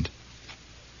accountant.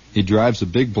 He drives a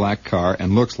big black car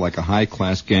and looks like a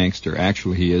high-class gangster.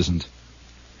 Actually, he isn't.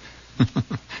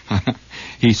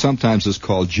 He sometimes is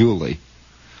called Julie.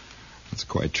 That's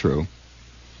quite true.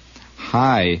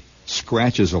 High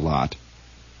scratches a lot.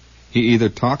 He either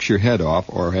talks your head off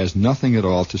or has nothing at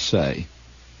all to say.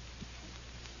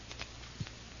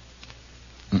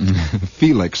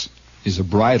 Felix is a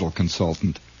bridal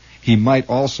consultant. He might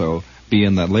also be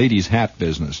in the ladies' hat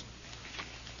business.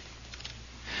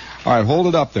 All right, hold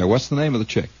it up there. What's the name of the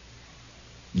chick?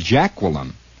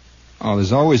 Jacqueline. Oh,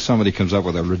 there's always somebody comes up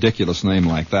with a ridiculous name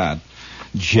like that.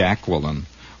 Jacqueline.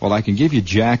 Well, I can give you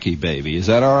Jackie, baby. Is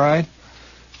that all right?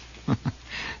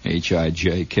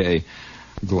 H-I-J-K.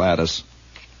 Gladys.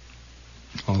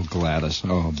 Oh, Gladys.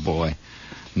 Oh, boy.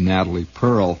 Natalie.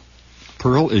 Pearl.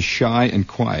 Pearl is shy and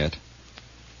quiet.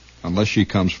 Unless she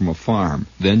comes from a farm.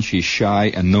 Then she's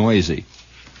shy and noisy.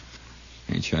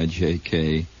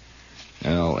 H-I-J-K.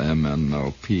 L-M-N-O-P-Q-R-S.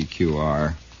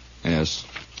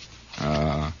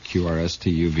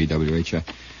 Q-R-S-T-U-V-W-H-I.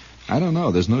 I don't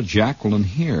know. There's no Jacqueline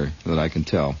here that I can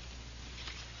tell.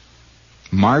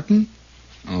 Martin?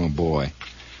 Oh, boy.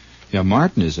 Yeah,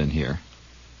 Martin is in here.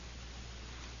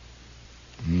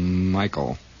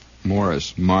 Michael.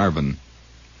 Morris. Marvin.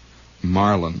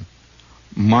 Marlon.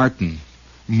 Martin.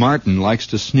 Martin likes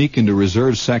to sneak into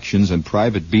reserved sections and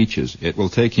private beaches. It will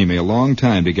take him a long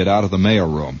time to get out of the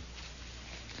mailroom.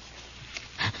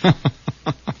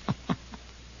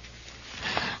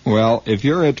 Well, if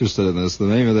you're interested in this, the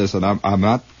name of this, and I'm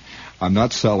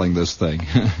not selling this thing.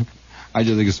 I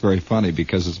just think it's very funny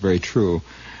because it's very true.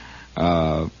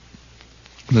 The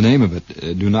name of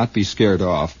it, do not be scared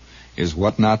off, is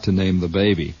What Not to Name the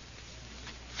Baby,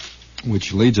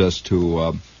 which leads us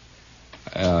to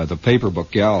the Paper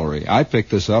Book Gallery. I picked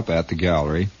this up at the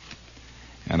gallery,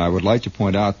 and I would like to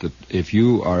point out that if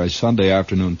you are a Sunday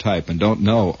afternoon type and don't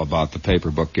know about the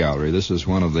Paper Book Gallery, this is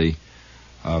one of the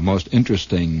most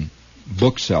interesting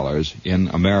booksellers in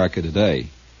America today,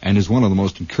 and is one of the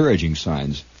most encouraging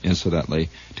signs, incidentally,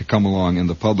 to come along in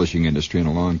the publishing industry in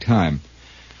a long time.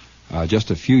 Just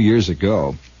a few years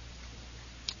ago,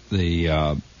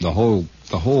 the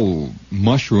whole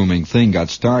mushrooming thing got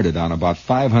started on about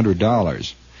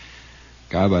 $500.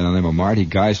 A guy by the name of Marty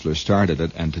Geisler started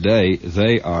it, and today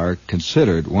they are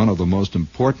considered one of the most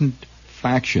important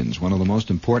factions, one of the most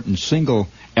important single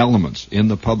elements in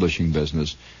the publishing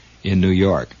business in New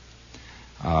York.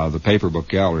 The Paper Book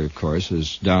Gallery, of course,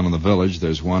 is down in the Village.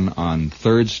 There's one on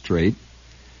 3rd Street.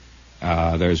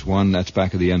 There's one that's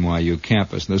back at the NYU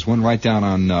campus. There's one right down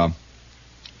on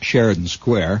Sheridan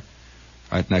Square,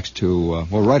 right next to,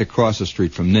 right across the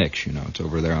street from Nick's. You know, it's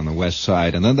over there on the west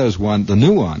side. And then there's one, the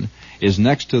new one, is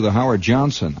next to the Howard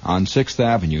Johnson on 6th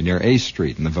Avenue near 8th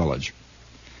Street in the Village.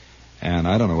 And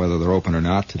I don't know whether they're open or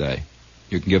not today.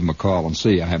 You can give them a call and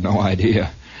see. I have no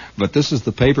idea. But this is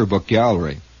the Paper Book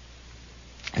Gallery.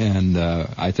 And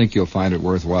I think you'll find it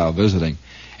worthwhile visiting.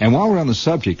 And while we're on the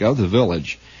subject of the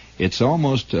Village, it's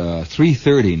almost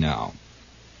 3:30 now.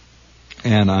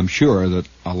 And I'm sure that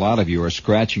a lot of you are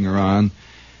scratching around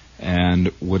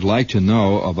and would like to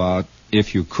know about,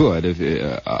 if you could,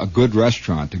 a good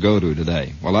restaurant to go to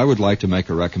today. Well, I would like to make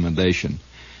a recommendation.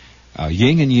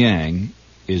 Yin and Yang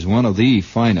is one of the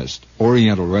finest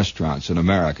Oriental restaurants in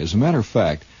America. As a matter of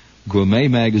fact, Gourmet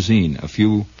magazine a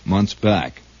few months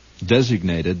back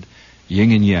designated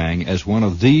Yin and Yang as one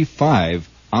of the 5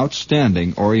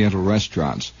 outstanding Oriental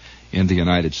restaurants in the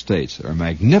United States. They're a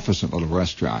magnificent little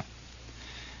restaurant.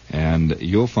 And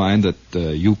you'll find that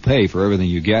you pay for everything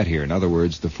you get here. In other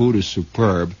words, the food is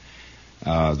superb.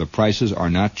 The prices are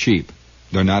not cheap.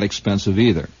 They're not expensive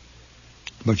either.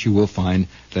 But you will find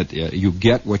that you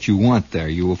get what you want there.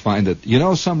 You will find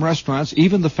that, some restaurants,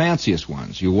 even the fanciest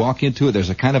ones, you walk into it, there's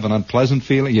a kind of an unpleasant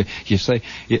feeling. You say,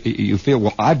 you feel,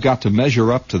 well, I've got to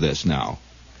measure up to this now.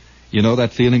 You know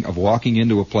that feeling of walking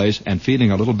into a place and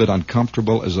feeling a little bit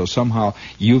uncomfortable, as though somehow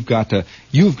you've got to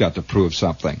prove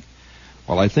something.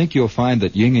 Well, I think you'll find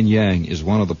that Yin and Yang is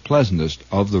one of the pleasantest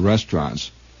of the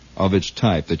restaurants of its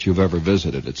type that you've ever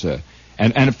visited.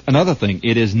 And another thing,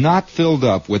 it is not filled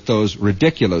up with those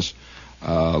ridiculous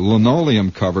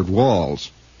linoleum-covered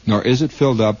walls, nor is it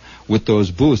filled up with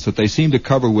those booths that they seem to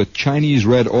cover with Chinese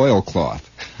red oilcloth.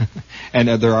 And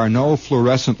there are no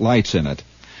fluorescent lights in it.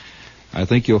 I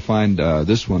think you'll find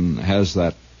this one has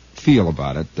that feel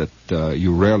about it that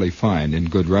you rarely find in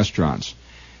good restaurants.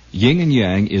 Yin and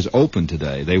Yang is open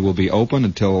today. They will be open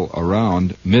until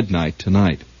around midnight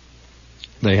tonight.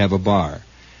 They have a bar.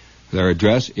 Their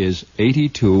address is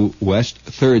 82 West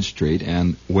 3rd Street,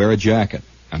 and wear a jacket.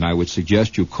 And I would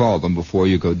suggest you call them before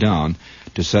you go down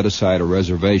to set aside a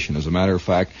reservation. As a matter of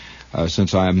fact,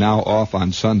 since I am now off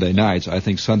on Sunday nights, I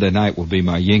think Sunday night will be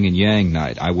my Yin and Yang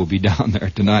night. I will be down there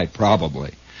tonight,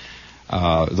 probably.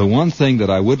 The one thing that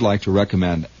I would like to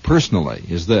recommend personally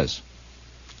is this.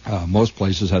 Most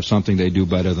places have something they do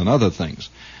better than other things.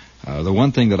 The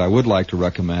one thing that I would like to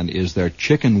recommend is their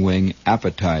chicken wing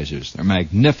appetizers. They're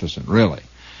magnificent, really.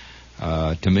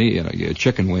 To me, a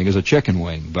chicken wing is a chicken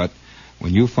wing, but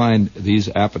when you find these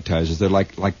appetizers, they're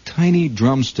like tiny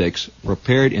drumsticks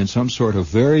prepared in some sort of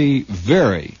very,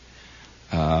 very,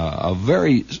 a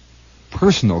very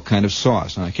personal kind of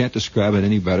sauce, and I can't describe it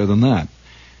any better than that.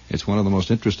 It's one of the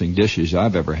most interesting dishes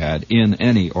I've ever had in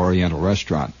any Oriental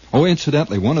restaurant. Oh,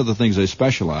 incidentally, one of the things they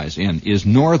specialize in is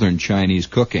northern Chinese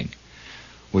cooking,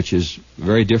 which is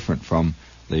very different from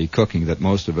the cooking that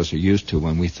most of us are used to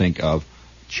when we think of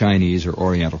Chinese or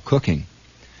Oriental cooking.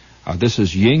 This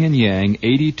is Yin and Yang,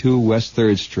 82 West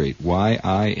 3rd Street, Yinggyang.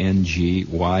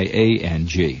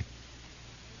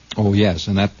 Oh, yes,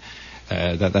 and that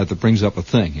brings up a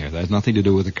thing here. That has nothing to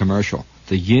do with the commercial.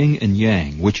 The yin and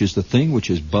yang, which is the thing which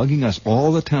is bugging us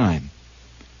all the time.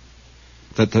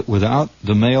 That without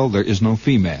the male, there is no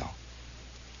female.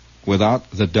 Without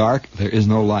the dark, there is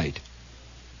no light.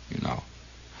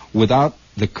 Without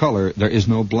the color, there is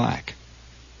no black.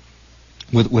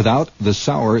 Without the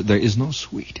sour, there is no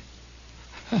sweet.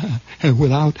 And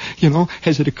without,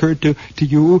 has it occurred to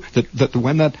you that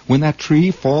when that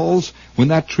tree falls in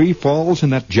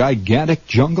that gigantic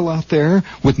jungle out there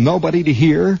with nobody to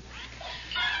hear?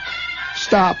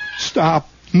 Stop,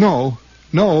 no,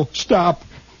 stop,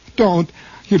 don't,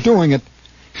 you're doing it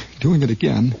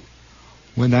again.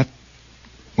 When that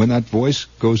voice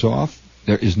goes off,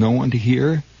 there is no one to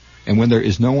hear, and when there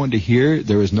is no one to hear,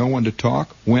 there is no one to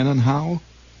talk. When and how?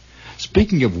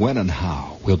 Speaking of when and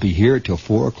how, we'll be here till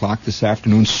 4 o'clock this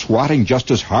afternoon, swatting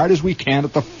just as hard as we can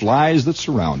at the flies that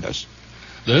surround us.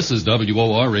 This is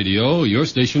WOR Radio, your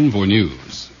station for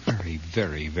news. Very,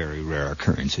 very, very rare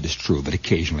occurrence, it is true, but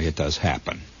occasionally it does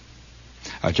happen.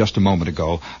 Just a moment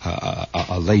ago,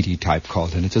 a lady type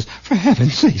called in and says, "For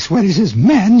heaven's sakes, what is this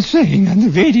man saying on the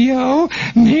radio?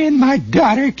 Me and my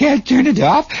daughter can't turn it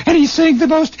off, and he's saying the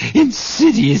most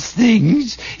insidious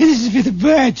things. This is for the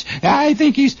birds. I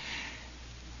think he's..."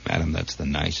 Madam, that's the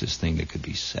nicest thing that could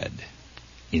be said.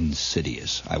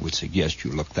 Insidious. I would suggest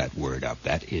you look that word up.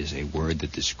 That is a word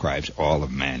that describes all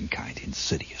of mankind.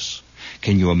 Insidious.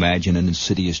 Can you imagine an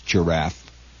insidious giraffe?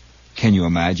 Can you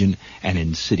imagine an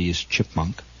insidious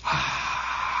chipmunk?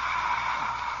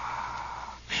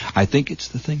 I think it's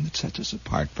the thing that sets us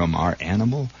apart from our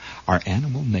animal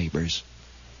neighbors.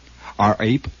 Our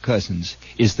ape cousins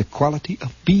is the quality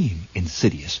of being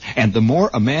insidious. And the more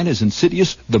a man is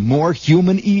insidious, the more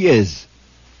human he is.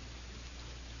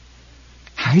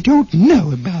 I don't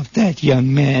know about that,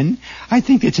 young man. I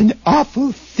think it's an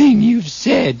awful thing you've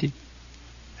said.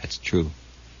 That's true.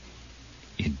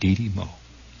 Indeedy mo.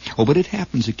 Oh, but it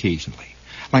happens occasionally.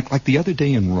 Like the other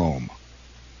day in Rome.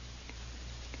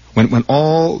 When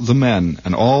all the men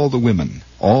and all the women,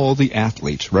 all the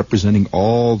athletes representing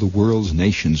all the world's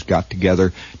nations got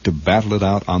together to battle it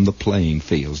out on the playing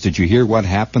fields. Did you hear what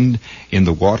happened in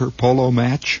the water polo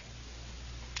match?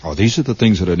 Oh, these are the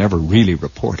things that are never really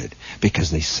reported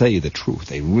because they say the truth.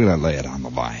 They really lay it on the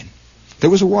line. There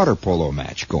was a water polo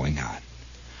match going on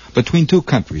between two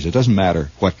countries. It doesn't matter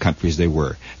what countries they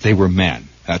were. They were men,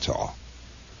 that's all.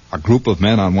 A group of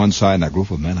men on one side and a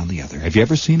group of men on the other. Have you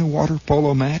ever seen a water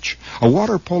polo match? A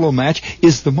water polo match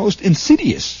is the most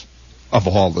insidious of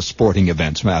all the sporting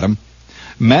events, madam.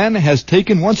 man has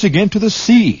taken once again to the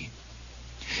sea.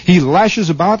 He lashes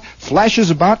about, flashes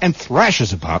about, and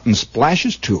thrashes about, and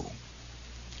splashes too.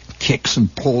 Kicks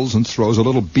and pulls and throws a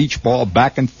little beach ball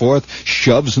back and forth,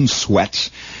 shoves and sweats.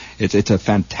 It's a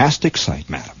fantastic sight,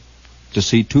 madam, to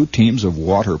see two teams of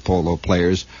water polo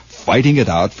players fighting it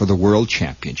out for the world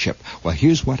championship. Well,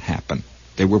 here's what happened.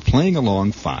 They were playing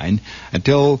along fine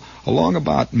until along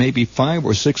about maybe 5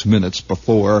 or 6 minutes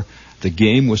before the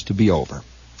game was to be over.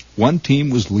 One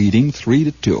team was leading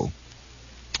 3-2,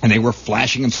 and they were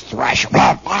flashing and thrashing.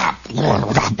 Yeah,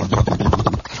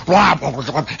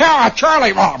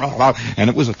 Charlie! And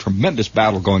it was a tremendous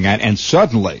battle going on, and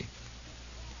suddenly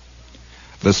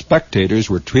the spectators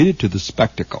were treated to the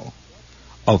spectacle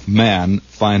of man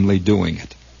finally doing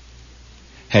it.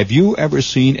 Have you ever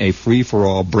seen a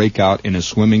free-for-all break out in a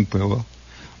swimming pool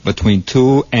between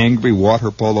two angry water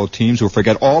polo teams who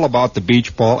forget all about the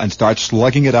beach ball and start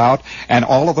slugging it out, and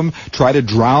all of them try to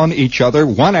drown each other,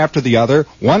 one after the other,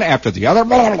 and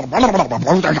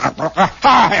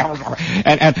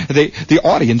the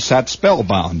audience sat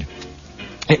spellbound.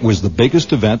 It was the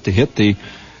biggest event to hit the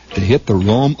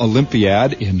Rome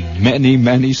Olympiad in many,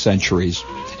 many centuries.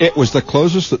 It was the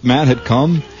closest that man had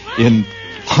come in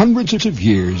hundreds of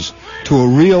years to a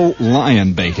real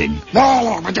lion baiting.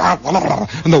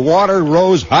 And the water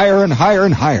rose higher and higher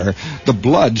and higher. The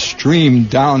blood streamed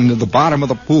down to the bottom of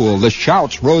the pool. The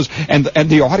shouts rose, and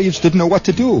the audience didn't know what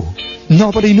to do.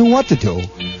 Nobody knew what to do.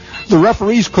 The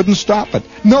referees couldn't stop it.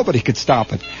 Nobody could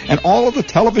stop it. And all of the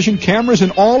television cameras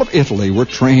in all of Italy were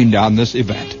trained on this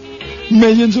event.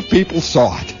 Millions of people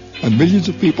saw it. And millions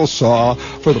of people saw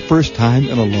for the first time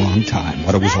in a long time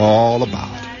what it was all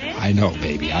about. I know,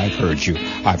 baby, I've heard you.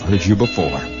 I've heard you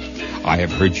before. I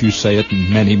have heard you say it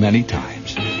many, many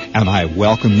times. And I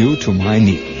welcome you to my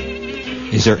knee.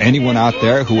 Is there anyone out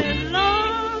there who...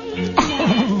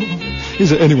 Is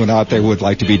there anyone out there who would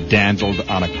like to be dandled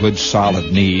on a good,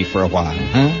 solid knee for a while,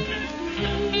 huh?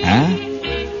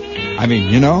 I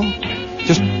mean, you know,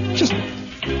 just...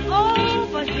 Oh,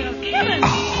 but you're killing me.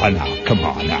 Oh, now, come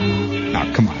on,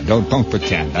 now, come on, don't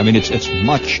pretend. I mean, it's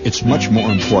much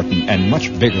more important and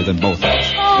much bigger than both of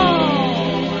us. Oh,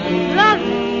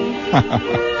 lovely.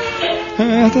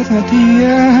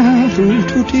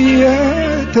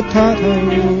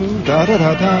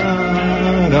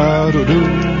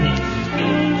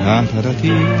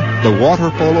 The water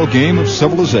polo game of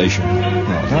civilization.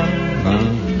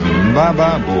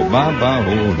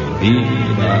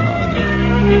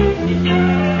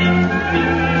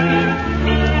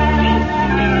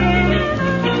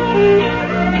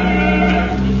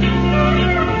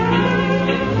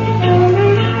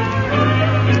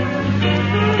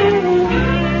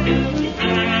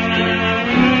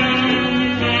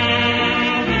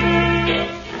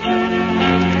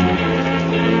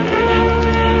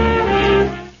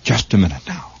 Just a minute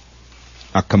now.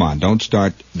 Now, come on, don't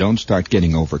start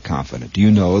getting overconfident. Do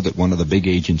you know that one of the big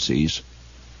agencies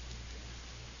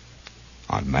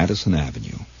on Madison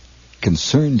Avenue,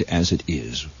 concerned as it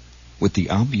is with the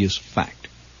obvious fact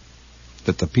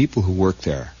that the people who work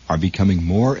there are becoming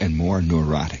more and more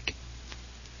neurotic,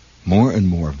 more and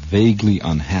more vaguely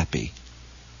unhappy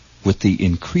with the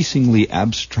increasingly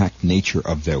abstract nature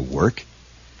of their work,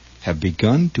 have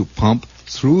begun to pump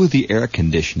through the air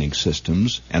conditioning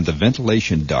systems and the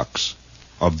ventilation ducts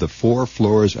of the 4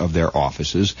 floors of their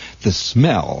offices the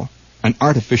smell, an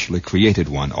artificially created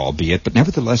one albeit, but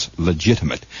nevertheless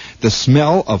legitimate, the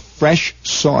smell of fresh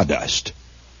sawdust.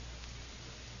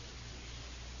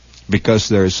 Because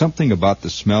there is something about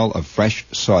the smell of fresh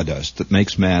sawdust that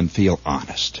makes man feel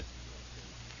honest.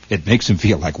 It makes him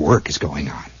feel like work is going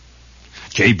on.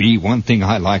 J.B., one thing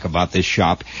I like about this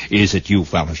shop is that you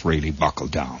fellas really buckle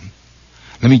down.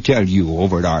 Let me tell you,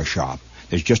 over at our shop,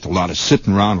 there's just a lot of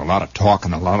sitting around, a lot of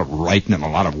talking, a lot of writing, and a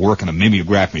lot of working on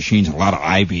mimeograph machines, and a lot of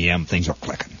IBM things are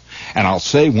clicking. And I'll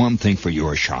say one thing for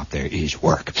your shop, there is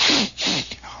work.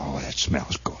 Oh, that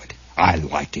smells good. I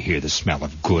like to hear the smell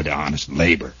of good, honest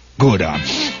labor. Good,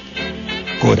 honest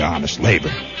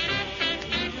labor.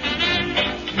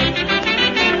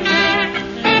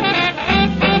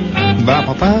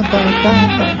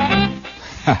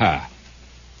 Ha-ha.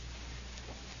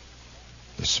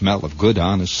 The smell of good,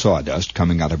 honest sawdust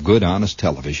coming out of good, honest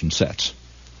television sets.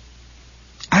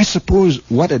 I suppose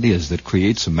what it is that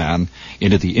creates a man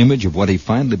into the image of what he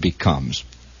finally becomes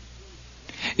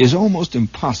is almost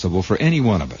impossible for any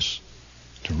one of us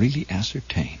to really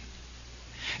ascertain.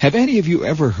 Have any of you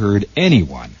ever heard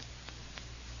anyone?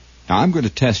 Now, I'm going to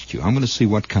test you. I'm going to see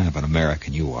what kind of an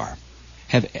American you are.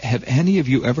 Have any of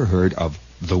you ever heard of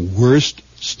the worst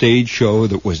stage show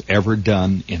that was ever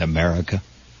done in America?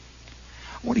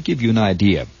 I want to give you an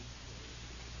idea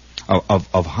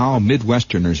of how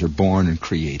Midwesterners are born and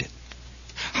created.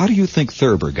 How do you think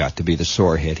Thurber got to be the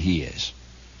sorehead he is?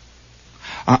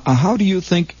 How do you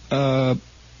think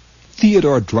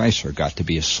Theodore Dreiser got to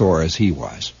be as sore as he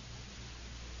was?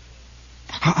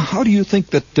 How do you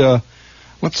think that,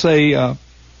 let's say,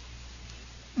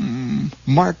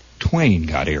 Mark Twain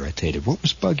got irritated? What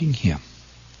was bugging him?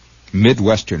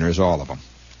 Midwesterners, all of them.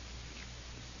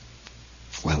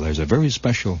 Well, there's a very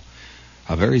special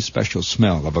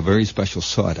smell of a very special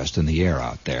sawdust in the air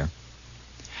out there.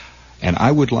 And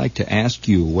I would like to ask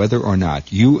you whether or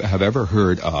not you have ever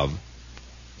heard of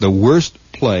the worst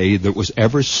play that was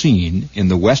ever seen in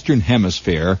the Western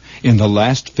Hemisphere in the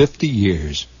last 50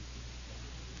 years.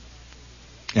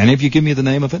 Any of you give me the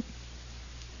name of it?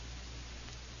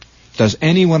 Does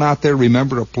anyone out there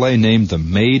remember a play named The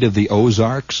Maid of the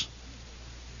Ozarks?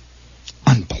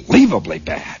 Unbelievably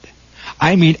bad.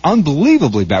 I mean,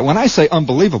 unbelievably bad. When I say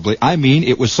unbelievably, I mean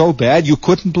it was so bad you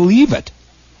couldn't believe it.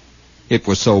 It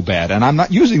was so bad. And I'm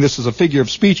not using this as a figure of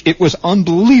speech. It was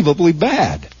unbelievably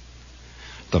bad.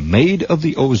 The Maid of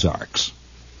the Ozarks.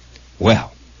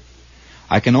 Well,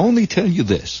 I can only tell you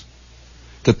this,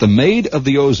 that The Maid of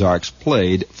the Ozarks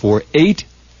played for 8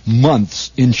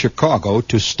 months in Chicago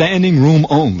to standing room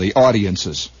only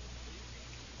audiences.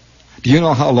 Do you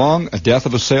know how long A Death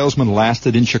of a Salesman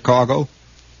lasted in Chicago?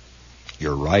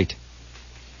 You're right.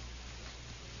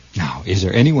 Now, is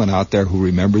there anyone out there who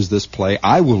remembers this play?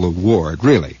 I will award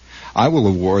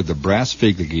the brass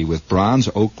figurine with bronze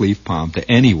oak leaf palm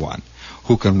to anyone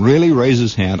who can really raise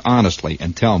his hand honestly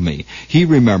and tell me he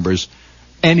remembers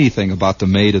anything about The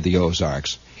Maid of the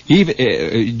Ozarks.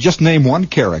 Even just name one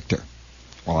character.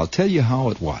 Well, I'll tell you how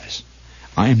it was.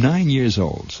 I am 9 years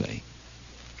old, say.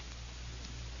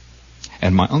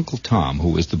 And my Uncle Tom, who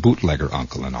was the bootlegger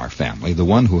uncle in our family, the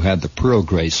one who had the pearl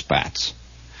gray spats,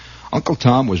 Uncle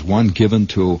Tom was one given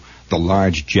to the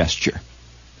large gesture.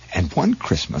 And one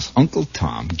Christmas, Uncle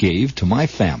Tom gave to my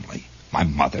family, my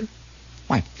mother,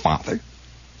 my father,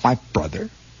 my brother,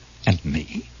 and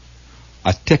me,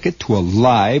 a ticket to a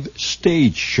live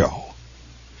stage show.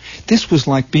 This was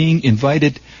like being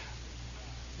invited,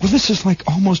 this is like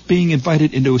almost being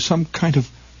invited into some kind of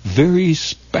very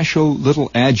special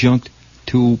little adjunct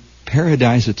to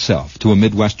paradise itself, to a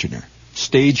Midwesterner.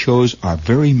 Stage shows are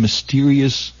very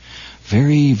mysterious,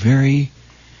 very, very,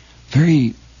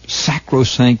 very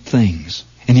sacrosanct things.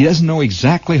 And he doesn't know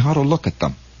exactly how to look at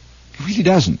them. He really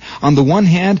doesn't. On the one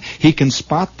hand, he can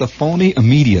spot the phony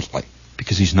immediately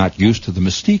because he's not used to the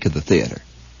mystique of the theater.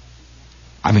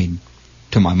 I mean,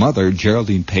 to my mother,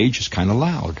 Geraldine Page is kind of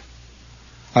loud.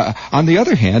 On the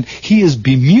other hand, he is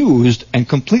bemused and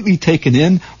completely taken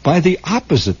in by the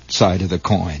opposite side of the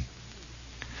coin.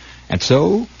 And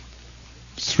so,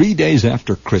 3 days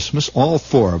after Christmas, all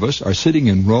 4 of us are sitting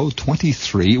in row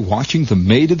 23 watching The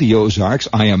Maid of the Ozarks.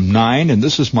 I am 9, and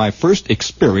this is my first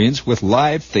experience with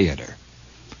live theater.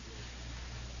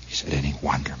 He said, any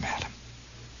wonder, madam?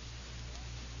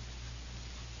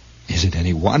 Is it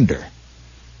any wonder?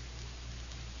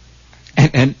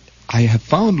 And I have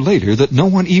found later that no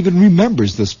one even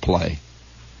remembers this play.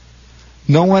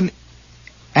 No one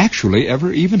actually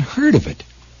ever even heard of it.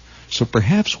 So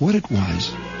perhaps what it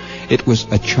was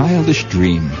a childish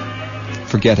dream.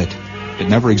 Forget it. It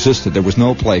never existed. There was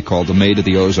no play called The Maid of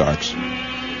the Ozarks.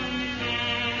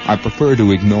 I prefer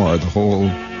to ignore the whole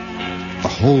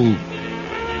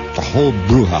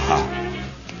brouhaha.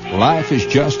 Life is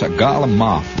just a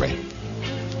gallimaufry.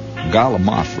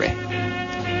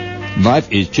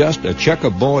 Life is just a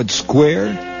checkerboard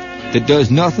square that does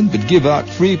nothing but give out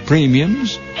free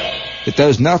premiums. It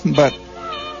does nothing but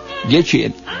get you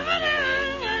in.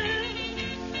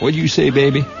 What'd you say,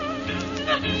 baby? You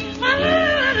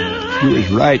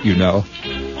was right, you know.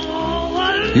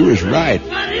 You was right.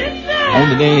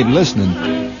 Only they ain't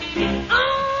listening.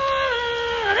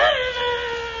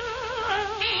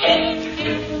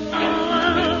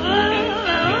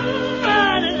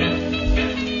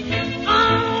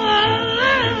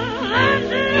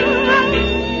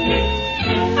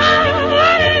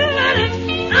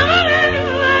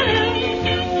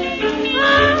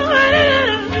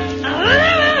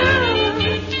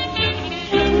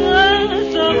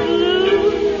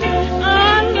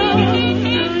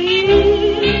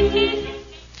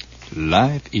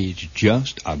 Life is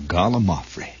just a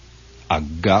gallimaufry. A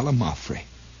gallimaufry.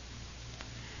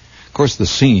 Of course, the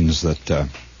scenes that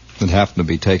happen to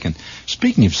be taken.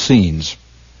 Speaking of scenes,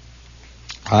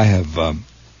 I have, what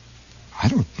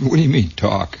do you mean,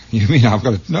 talk? You mean I've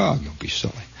got to, no, don't be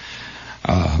silly. It's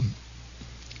a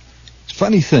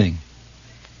funny thing.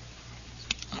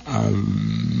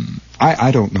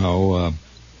 I don't know.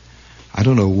 I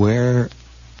don't know where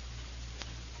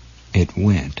it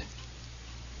went.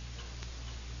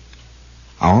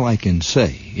 All I can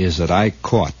say is that I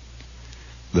caught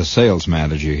the sales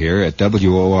manager here at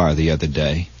WOR the other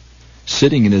day,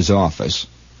 sitting in his office,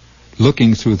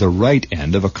 looking through the right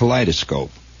end of a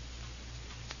kaleidoscope.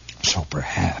 So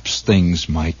perhaps things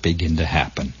might begin to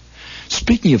happen.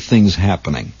 Speaking of things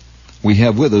happening, we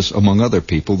have with us, among other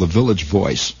people, the Village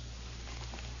Voice.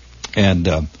 And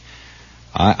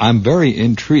I'm very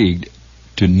intrigued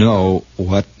to know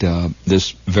what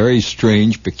this very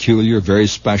strange, peculiar, very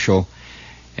special,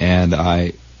 and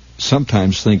I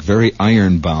sometimes think very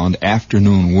iron-bound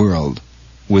afternoon world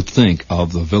would think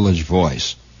of the Village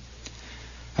Voice.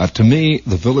 To me,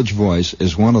 the Village Voice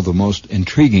is one of the most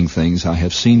intriguing things I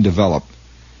have seen develop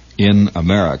in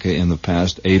America in the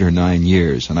past 8 or 9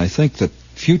 years, and I think that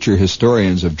future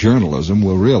historians of journalism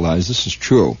will realize this is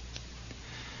true.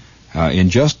 In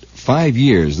just 5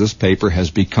 years, this paper has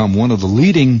become one of the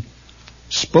leading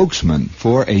spokesmen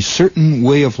for a certain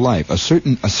way of life, a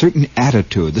certain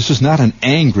attitude. This is not an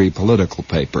angry political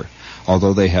paper,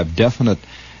 although they have definite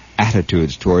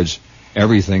attitudes towards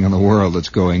everything in the world that's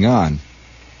going on.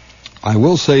 I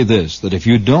will say this, that if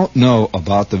you don't know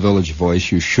about the Village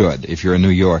Voice, you should, if you're a New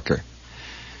Yorker.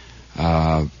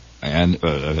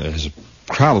 As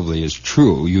probably is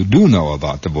true, you do know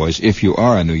about the Voice if you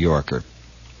are a New Yorker.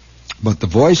 But the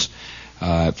Voice,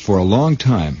 for a long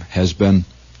time, has been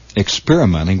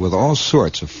experimenting with all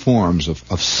sorts of forms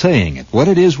of saying it. What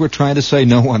it is we're trying to say,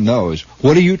 no one knows.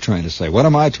 What are you trying to say? What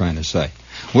am I trying to say?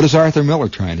 What is Arthur Miller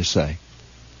trying to say?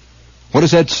 What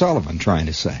is Ed Sullivan trying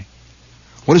to say?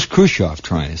 What is Khrushchev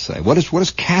trying to say? What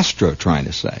is Castro trying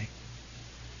to say?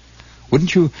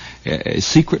 Wouldn't you,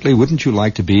 secretly, wouldn't you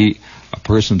like to be a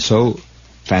person so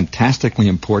fantastically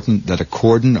important that a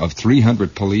cordon of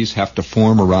 300 police have to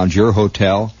form around your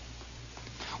hotel?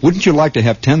 Wouldn't you like to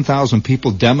have 10,000 people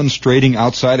demonstrating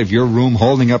outside of your room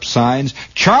holding up signs?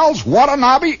 Charles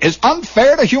Watanabe is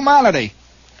unfair to humanity.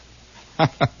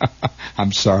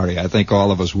 I'm sorry, I think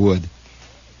all of us would.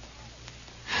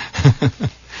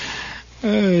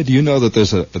 Do you know that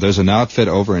there's an outfit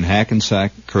over in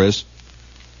Hackensack, Chris?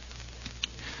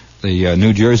 The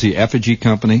New Jersey Effigy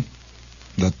Company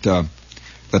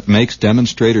that makes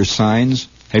demonstrator signs.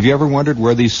 Have you ever wondered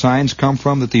where these signs come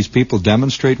from that these people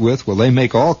demonstrate with? Well, they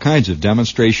make all kinds of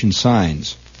demonstration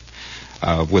signs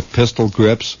with pistol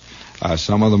grips.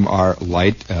 Some of them are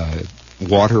light,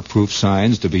 waterproof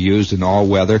signs to be used in all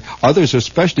weather. Others are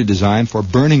specially designed for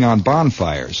burning on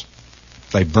bonfires.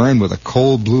 They burn with a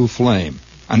cold blue flame,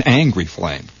 an angry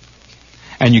flame.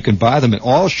 And you can buy them in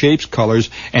all shapes, colors,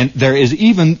 and there is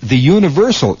even the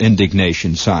universal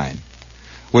indignation sign,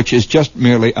 which is just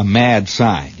merely a mad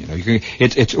sign. You know,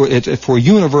 it's for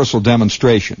universal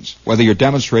demonstrations. Whether you're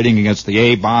demonstrating against the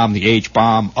A-bomb, the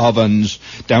H-bomb, ovens,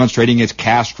 demonstrating against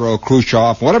Castro,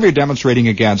 Khrushchev, whatever you're demonstrating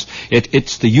against,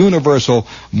 it's the universal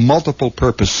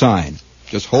multiple-purpose sign.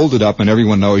 Just hold it up and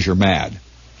everyone knows you're mad.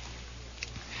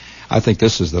 I think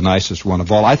this is the nicest one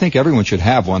of all. I think everyone should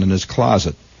have one in his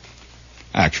closet,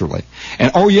 actually.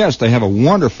 And oh yes, they have a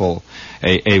wonderful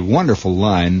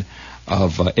line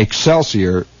of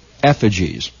Excelsior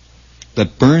effigies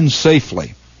that burn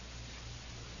safely,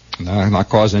 not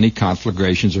cause any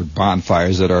conflagrations or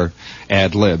bonfires that are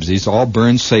ad-libs. These all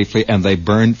burn safely and they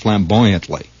burn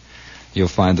flamboyantly. You'll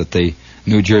find that the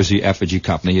New Jersey Effigy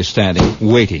Company is standing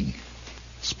waiting.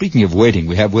 Speaking of waiting,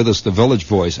 we have with us the Village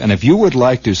Voice, and if you would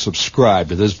like to subscribe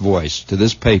to this voice, to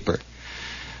this paper,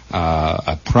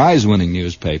 a prize-winning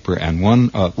newspaper, and one,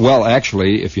 well,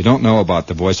 actually, if you don't know about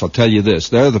the Voice, I'll tell you this.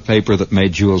 They're the paper that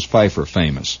made Jules Feiffer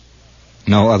famous.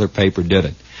 No other paper did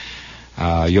it.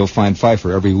 You'll find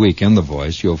Feiffer every week in the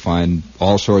Voice. You'll find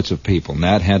all sorts of people,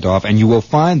 Nat Hentoff, and you will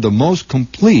find the most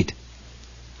complete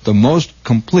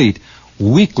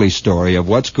weekly story of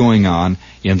what's going on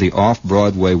in the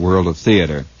off-Broadway world of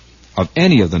theater of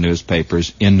any of the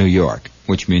newspapers in New York,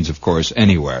 which means, of course,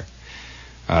 anywhere.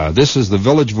 This is the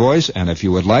Village Voice, and if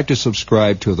you would like to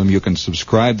subscribe to them, you can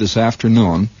subscribe this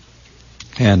afternoon,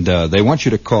 and they want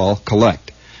you to call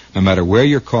collect, no matter where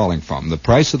you're calling from. The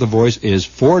price of the Voice is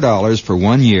 $4 for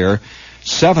 1 year,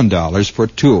 $7 for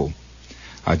 2.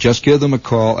 Just give them a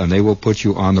call, and they will put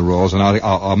you on the rolls, and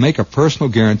I'll make a personal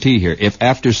guarantee here. If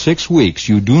after 6 weeks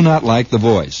you do not like the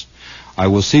Voice, I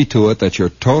will see to it that your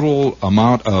total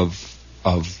amount of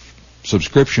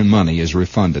subscription money is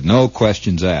refunded. No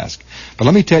questions asked. But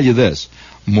let me tell you this.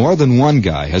 More than one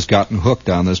guy has gotten hooked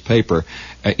on this paper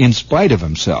in spite of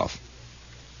himself.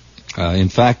 In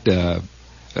fact,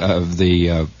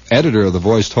 the editor of The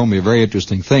Voice told me a very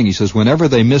interesting thing. He says whenever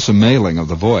they miss a mailing of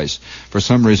The Voice, for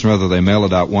some reason or other they mail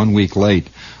it out 1 week late,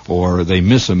 or they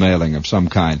miss a mailing of some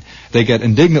kind, they get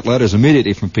indignant letters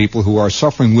immediately from people who are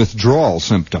suffering withdrawal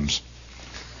symptoms.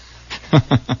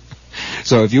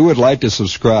 So if you would like to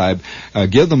subscribe,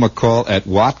 give them a call at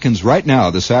Watkins right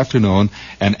now this afternoon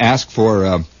and ask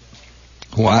for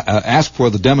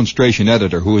the demonstration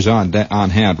editor who is on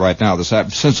hand right now.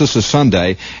 Since this is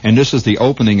Sunday and this is the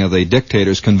opening of the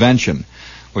Dictators Convention,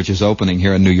 which is opening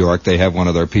here in New York, they have one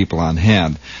of their people on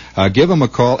hand. Give them a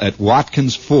call at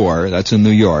Watkins 4, that's in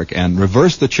New York, and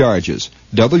reverse the charges.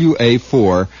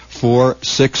 WA4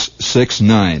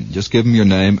 4669. Just give them your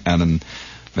name, and in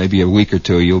maybe a week or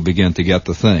two you'll begin to get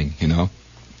the thing.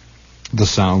 The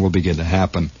sound will begin to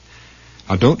happen.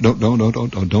 Now, don't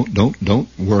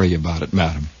worry about it,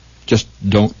 madam. Just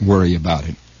don't worry about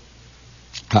it.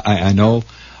 I know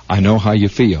how you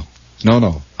feel.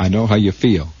 No, I know how you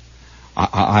feel.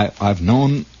 I've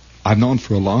known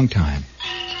for a long time.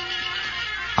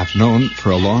 I've known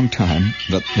for a long time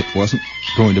that it wasn't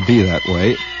going to be that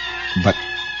way, but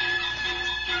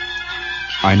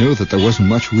I knew that there wasn't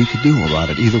much we could do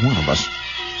about it, either one of us.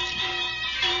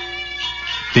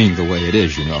 Being the way it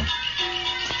is,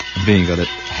 being that it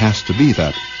has to be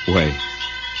that way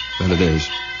that it is.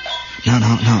 Now,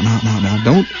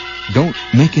 don't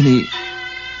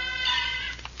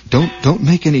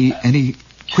make any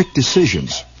quick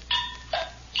decisions,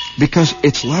 because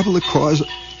it's liable to cause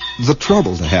the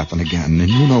trouble to happen again, and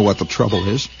you know what the trouble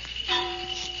is.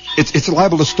 It's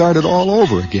liable to start it all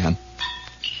over again,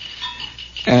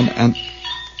 and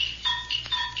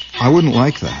I wouldn't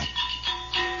like that.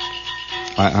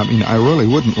 I mean, I really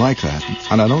wouldn't like that,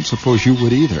 and I don't suppose you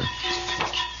would either.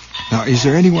 Now, is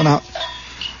there anyone out?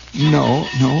 No,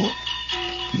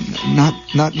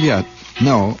 not yet.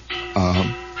 No,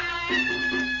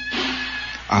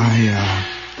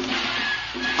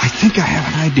 I think I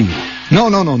have an idea. No,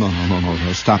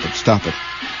 stop it.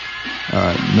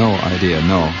 No idea,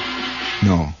 no,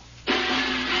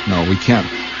 we can't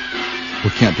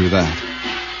do that.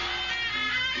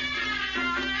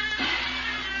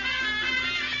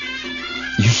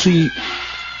 You see,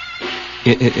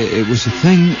 it was a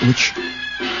thing which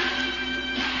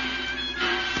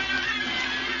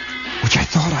I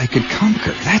thought I could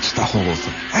conquer. That's the whole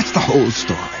thing. That's the whole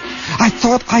story. I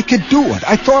thought I could do it.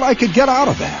 I thought I could get out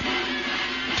of that.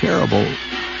 Terrible.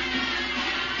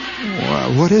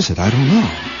 Well, what is it? I don't know.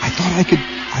 I thought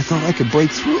I could break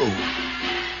through.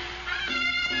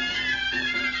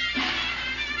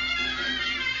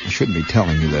 I shouldn't be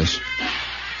telling you this.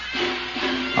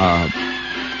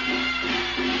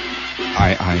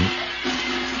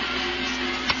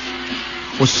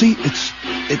 Well, see, it's,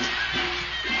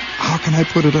 how can I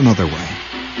put it another way?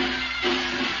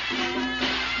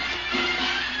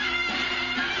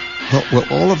 Well,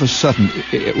 all of a sudden,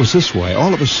 it was this way.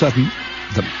 All of a sudden,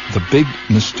 the big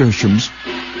nasturtiums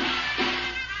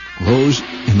rose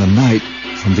in the night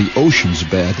from the ocean's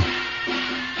bed,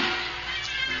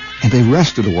 and they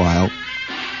rested a while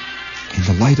in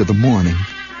the light of the morning.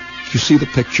 You see the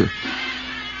picture?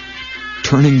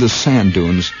 Turning the sand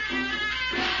dunes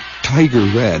tiger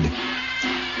red.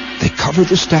 They covered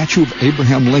the statue of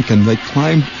Abraham Lincoln. They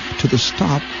climbed to the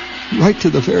top, right to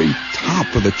the very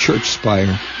top of the church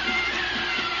spire.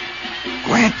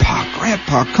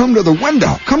 Grandpa, come to the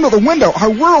window. Come to the window.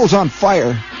 Our world's on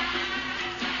fire.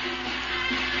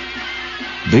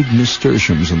 Big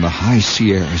nasturtiums in the high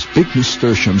Sierras. Big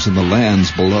nasturtiums in the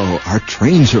lands below. Our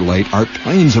trains are late. Our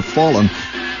planes have fallen.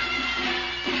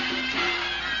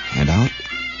 And out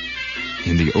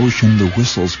in the ocean, the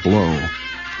whistles blow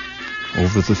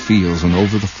over the fields and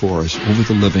over the forests, over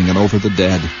the living and over the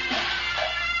dead.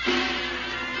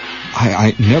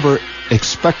 I never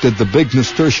expected the big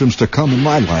nasturtiums to come in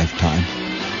my lifetime.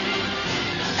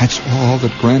 That's all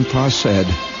that Grandpa said.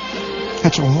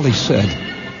 That's all he said.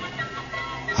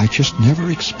 I just never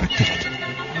expected it.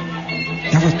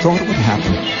 Never thought it would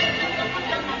happen.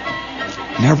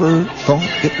 Never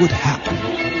thought it would happen.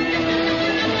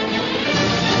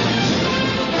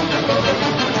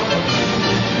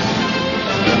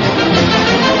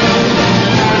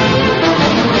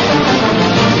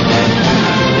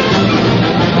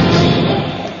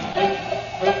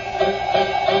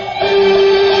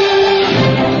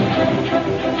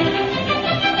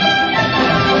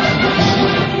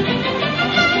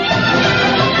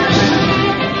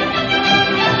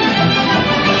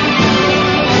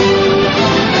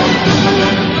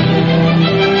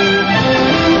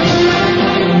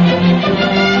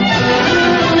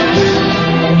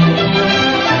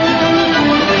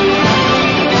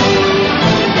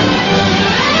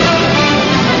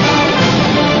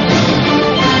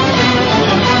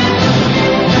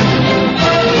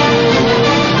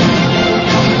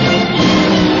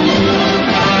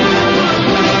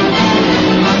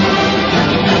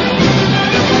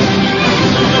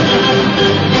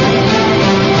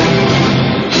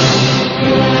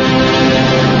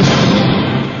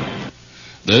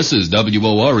 This is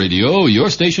WOR Radio, your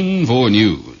station for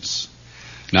news.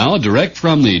 Now, direct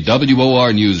from the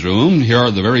WOR newsroom, here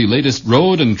are the very latest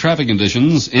road and traffic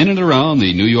conditions in and around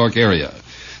the New York area.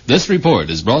 This report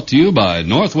is brought to you by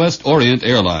Northwest Orient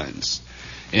Airlines.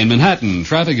 In Manhattan,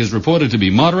 traffic is reported to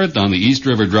be moderate on the East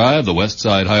River Drive, the West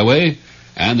Side Highway,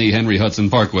 and the Henry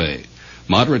Hudson Parkway.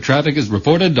 Moderate traffic is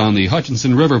reported on the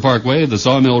Hutchinson River Parkway, the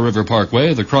Sawmill River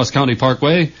Parkway, the Cross County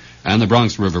Parkway, and the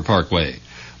Bronx River Parkway.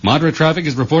 Moderate traffic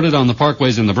is reported on the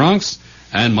parkways in the Bronx,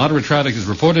 and moderate traffic is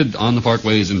reported on the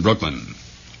parkways in Brooklyn.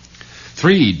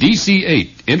 3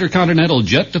 DC-8 intercontinental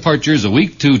jet departures a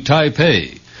week to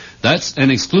Taipei. That's an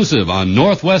exclusive on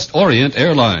Northwest Orient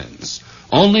Airlines.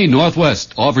 Only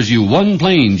Northwest offers you one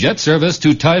plane jet service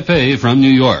to Taipei from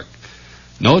New York.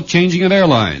 No changing of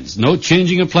airlines, no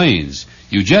changing of planes.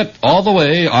 You jet all the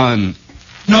way on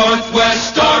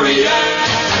Northwest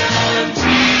Orient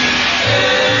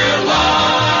Airlines.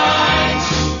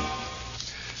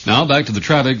 Now back to the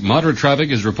traffic. Moderate traffic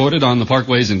is reported on the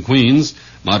parkways in Queens.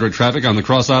 Moderate traffic on the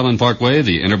Cross Island Parkway,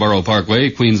 the Interborough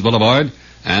Parkway, Queens Boulevard,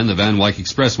 and the Van Wyck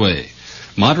Expressway.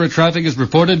 Moderate traffic is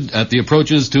reported at the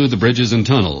approaches to the bridges and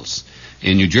tunnels.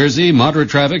 In New Jersey, moderate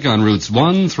traffic on routes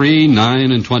 1, 3,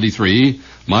 9, and 23.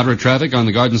 Moderate traffic on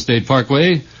the Garden State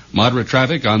Parkway. Moderate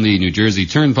traffic on the New Jersey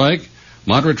Turnpike.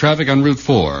 Moderate traffic on Route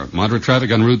 4. Moderate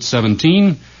traffic on Route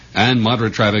 17. And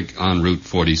moderate traffic on Route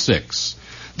 46.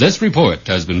 This report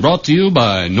has been brought to you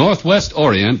by Northwest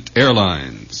Orient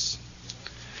Airlines.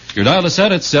 Your dial is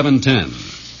set at 710.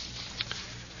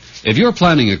 If you're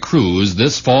planning a cruise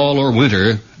this fall or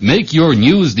winter, make your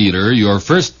news dealer your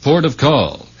first port of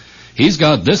call. He's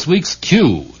got this week's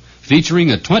Q,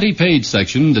 featuring a 20-page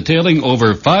section detailing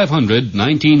over 500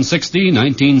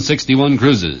 1960-1961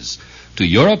 cruises to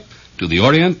Europe, to the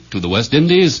Orient, to the West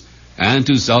Indies, and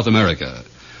to South America.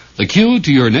 The Q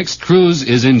to your next cruise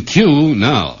is in Q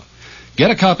now.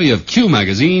 Get a copy of Q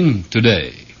magazine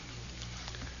today.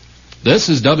 This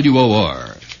is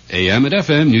WOR, AM and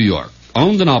FM New York.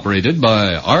 Owned and operated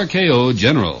by RKO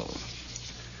General.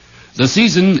 The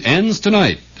season ends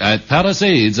tonight at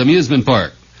Palisades Amusement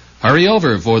Park. Hurry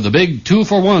over for the big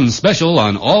 2-for-1 special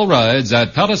on all rides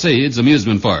at Palisades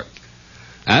Amusement Park.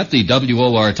 At the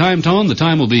WOR time tone, the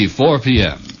time will be 4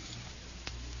 p.m.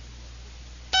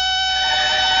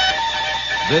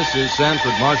 This is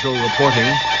Sanford Marshall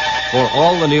reporting. For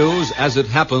all the news as it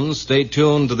happens, stay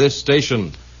tuned to this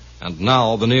station. And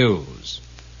now the news.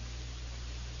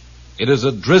 It is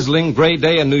a drizzling gray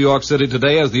day in New York City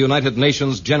today as the United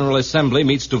Nations General Assembly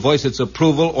meets to voice its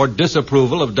approval or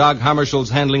disapproval of Dag Hammarskjöld's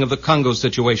handling of the Congo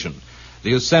situation.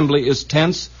 The Assembly is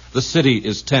tense. The city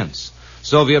is tense.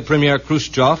 Soviet Premier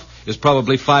Khrushchev is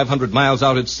probably 500 miles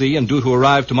out at sea and due to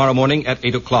arrive tomorrow morning at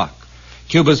 8 o'clock.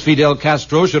 Cuba's Fidel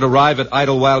Castro should arrive at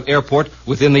Idlewild Airport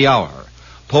within the hour.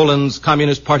 Poland's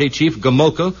Communist Party chief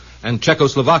Gomulka and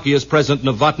Czechoslovakia's President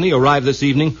Novotny arrive this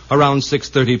evening around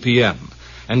 6:30 p.m.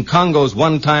 And Congo's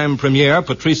one-time premier,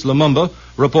 Patrice Lumumba,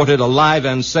 reported alive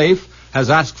and safe, has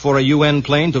asked for a UN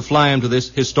plane to fly him to this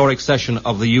historic session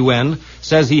of the UN,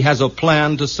 says he has a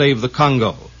plan to save the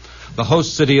Congo. The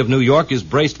host city of New York is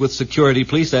braced with security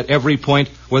police at every point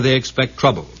where they expect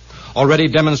trouble. Already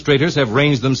demonstrators have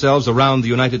ranged themselves around the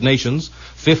United Nations.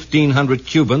 1,500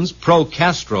 Cubans,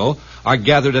 pro-Castro, are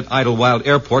gathered at Idlewild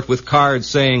Airport with cards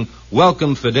saying,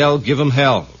 "Welcome Fidel, give him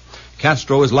hell."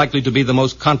 Castro is likely to be the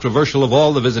most controversial of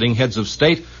all the visiting heads of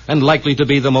state and likely to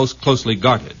be the most closely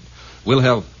guarded. We'll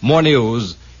have more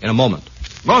news in a moment.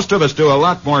 Most of us do a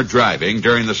lot more driving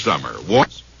during the summer.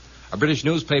 A British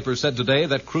newspaper said today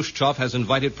that Khrushchev has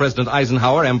invited President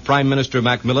Eisenhower and Prime Minister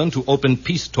Macmillan to open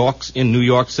peace talks in New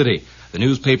York City. The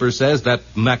newspaper says that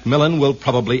Macmillan will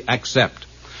probably accept.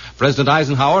 President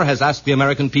Eisenhower has asked the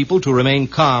American people to remain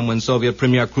calm when Soviet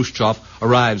Premier Khrushchev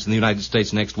arrives in the United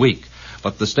States next week.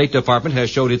 But the State Department has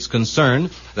showed its concern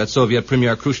that Soviet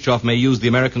Premier Khrushchev may use the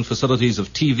American facilities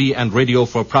of TV and radio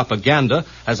for propaganda,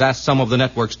 has asked some of the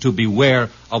networks to beware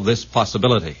of this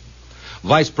possibility.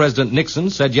 Vice President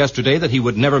Nixon said yesterday that he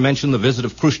would never mention the visit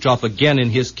of Khrushchev again in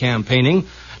his campaigning.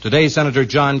 Today, Senator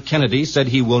John Kennedy said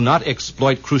he will not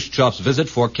exploit Khrushchev's visit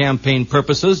for campaign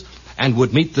purposes and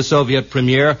would meet the Soviet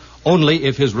premier only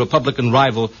if his Republican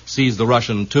rival sees the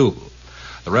Russian too.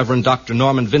 The Reverend Dr.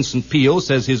 Norman Vincent Peale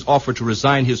says his offer to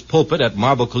resign his pulpit at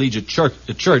Marble Collegiate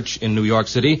Church in New York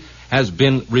City has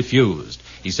been refused.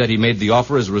 He said he made the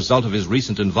offer as a result of his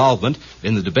recent involvement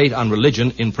in the debate on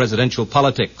religion in presidential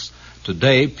politics.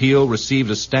 Today, Peale received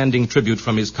a standing tribute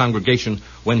from his congregation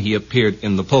when he appeared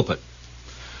in the pulpit.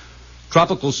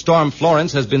 Tropical storm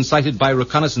Florence has been sighted by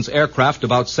reconnaissance aircraft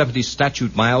about 70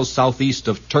 statute miles southeast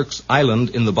of Turks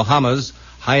Island in the Bahamas.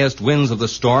 Highest winds of the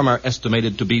storm are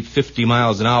estimated to be 50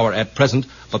 miles an hour at present,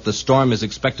 but the storm is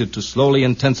expected to slowly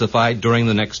intensify during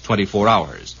the next 24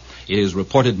 hours. It is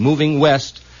reported moving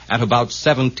west at about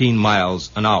 17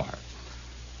 miles an hour.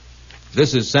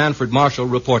 This is Sanford Marshall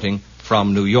reporting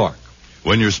from New York.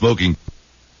 When you're smoking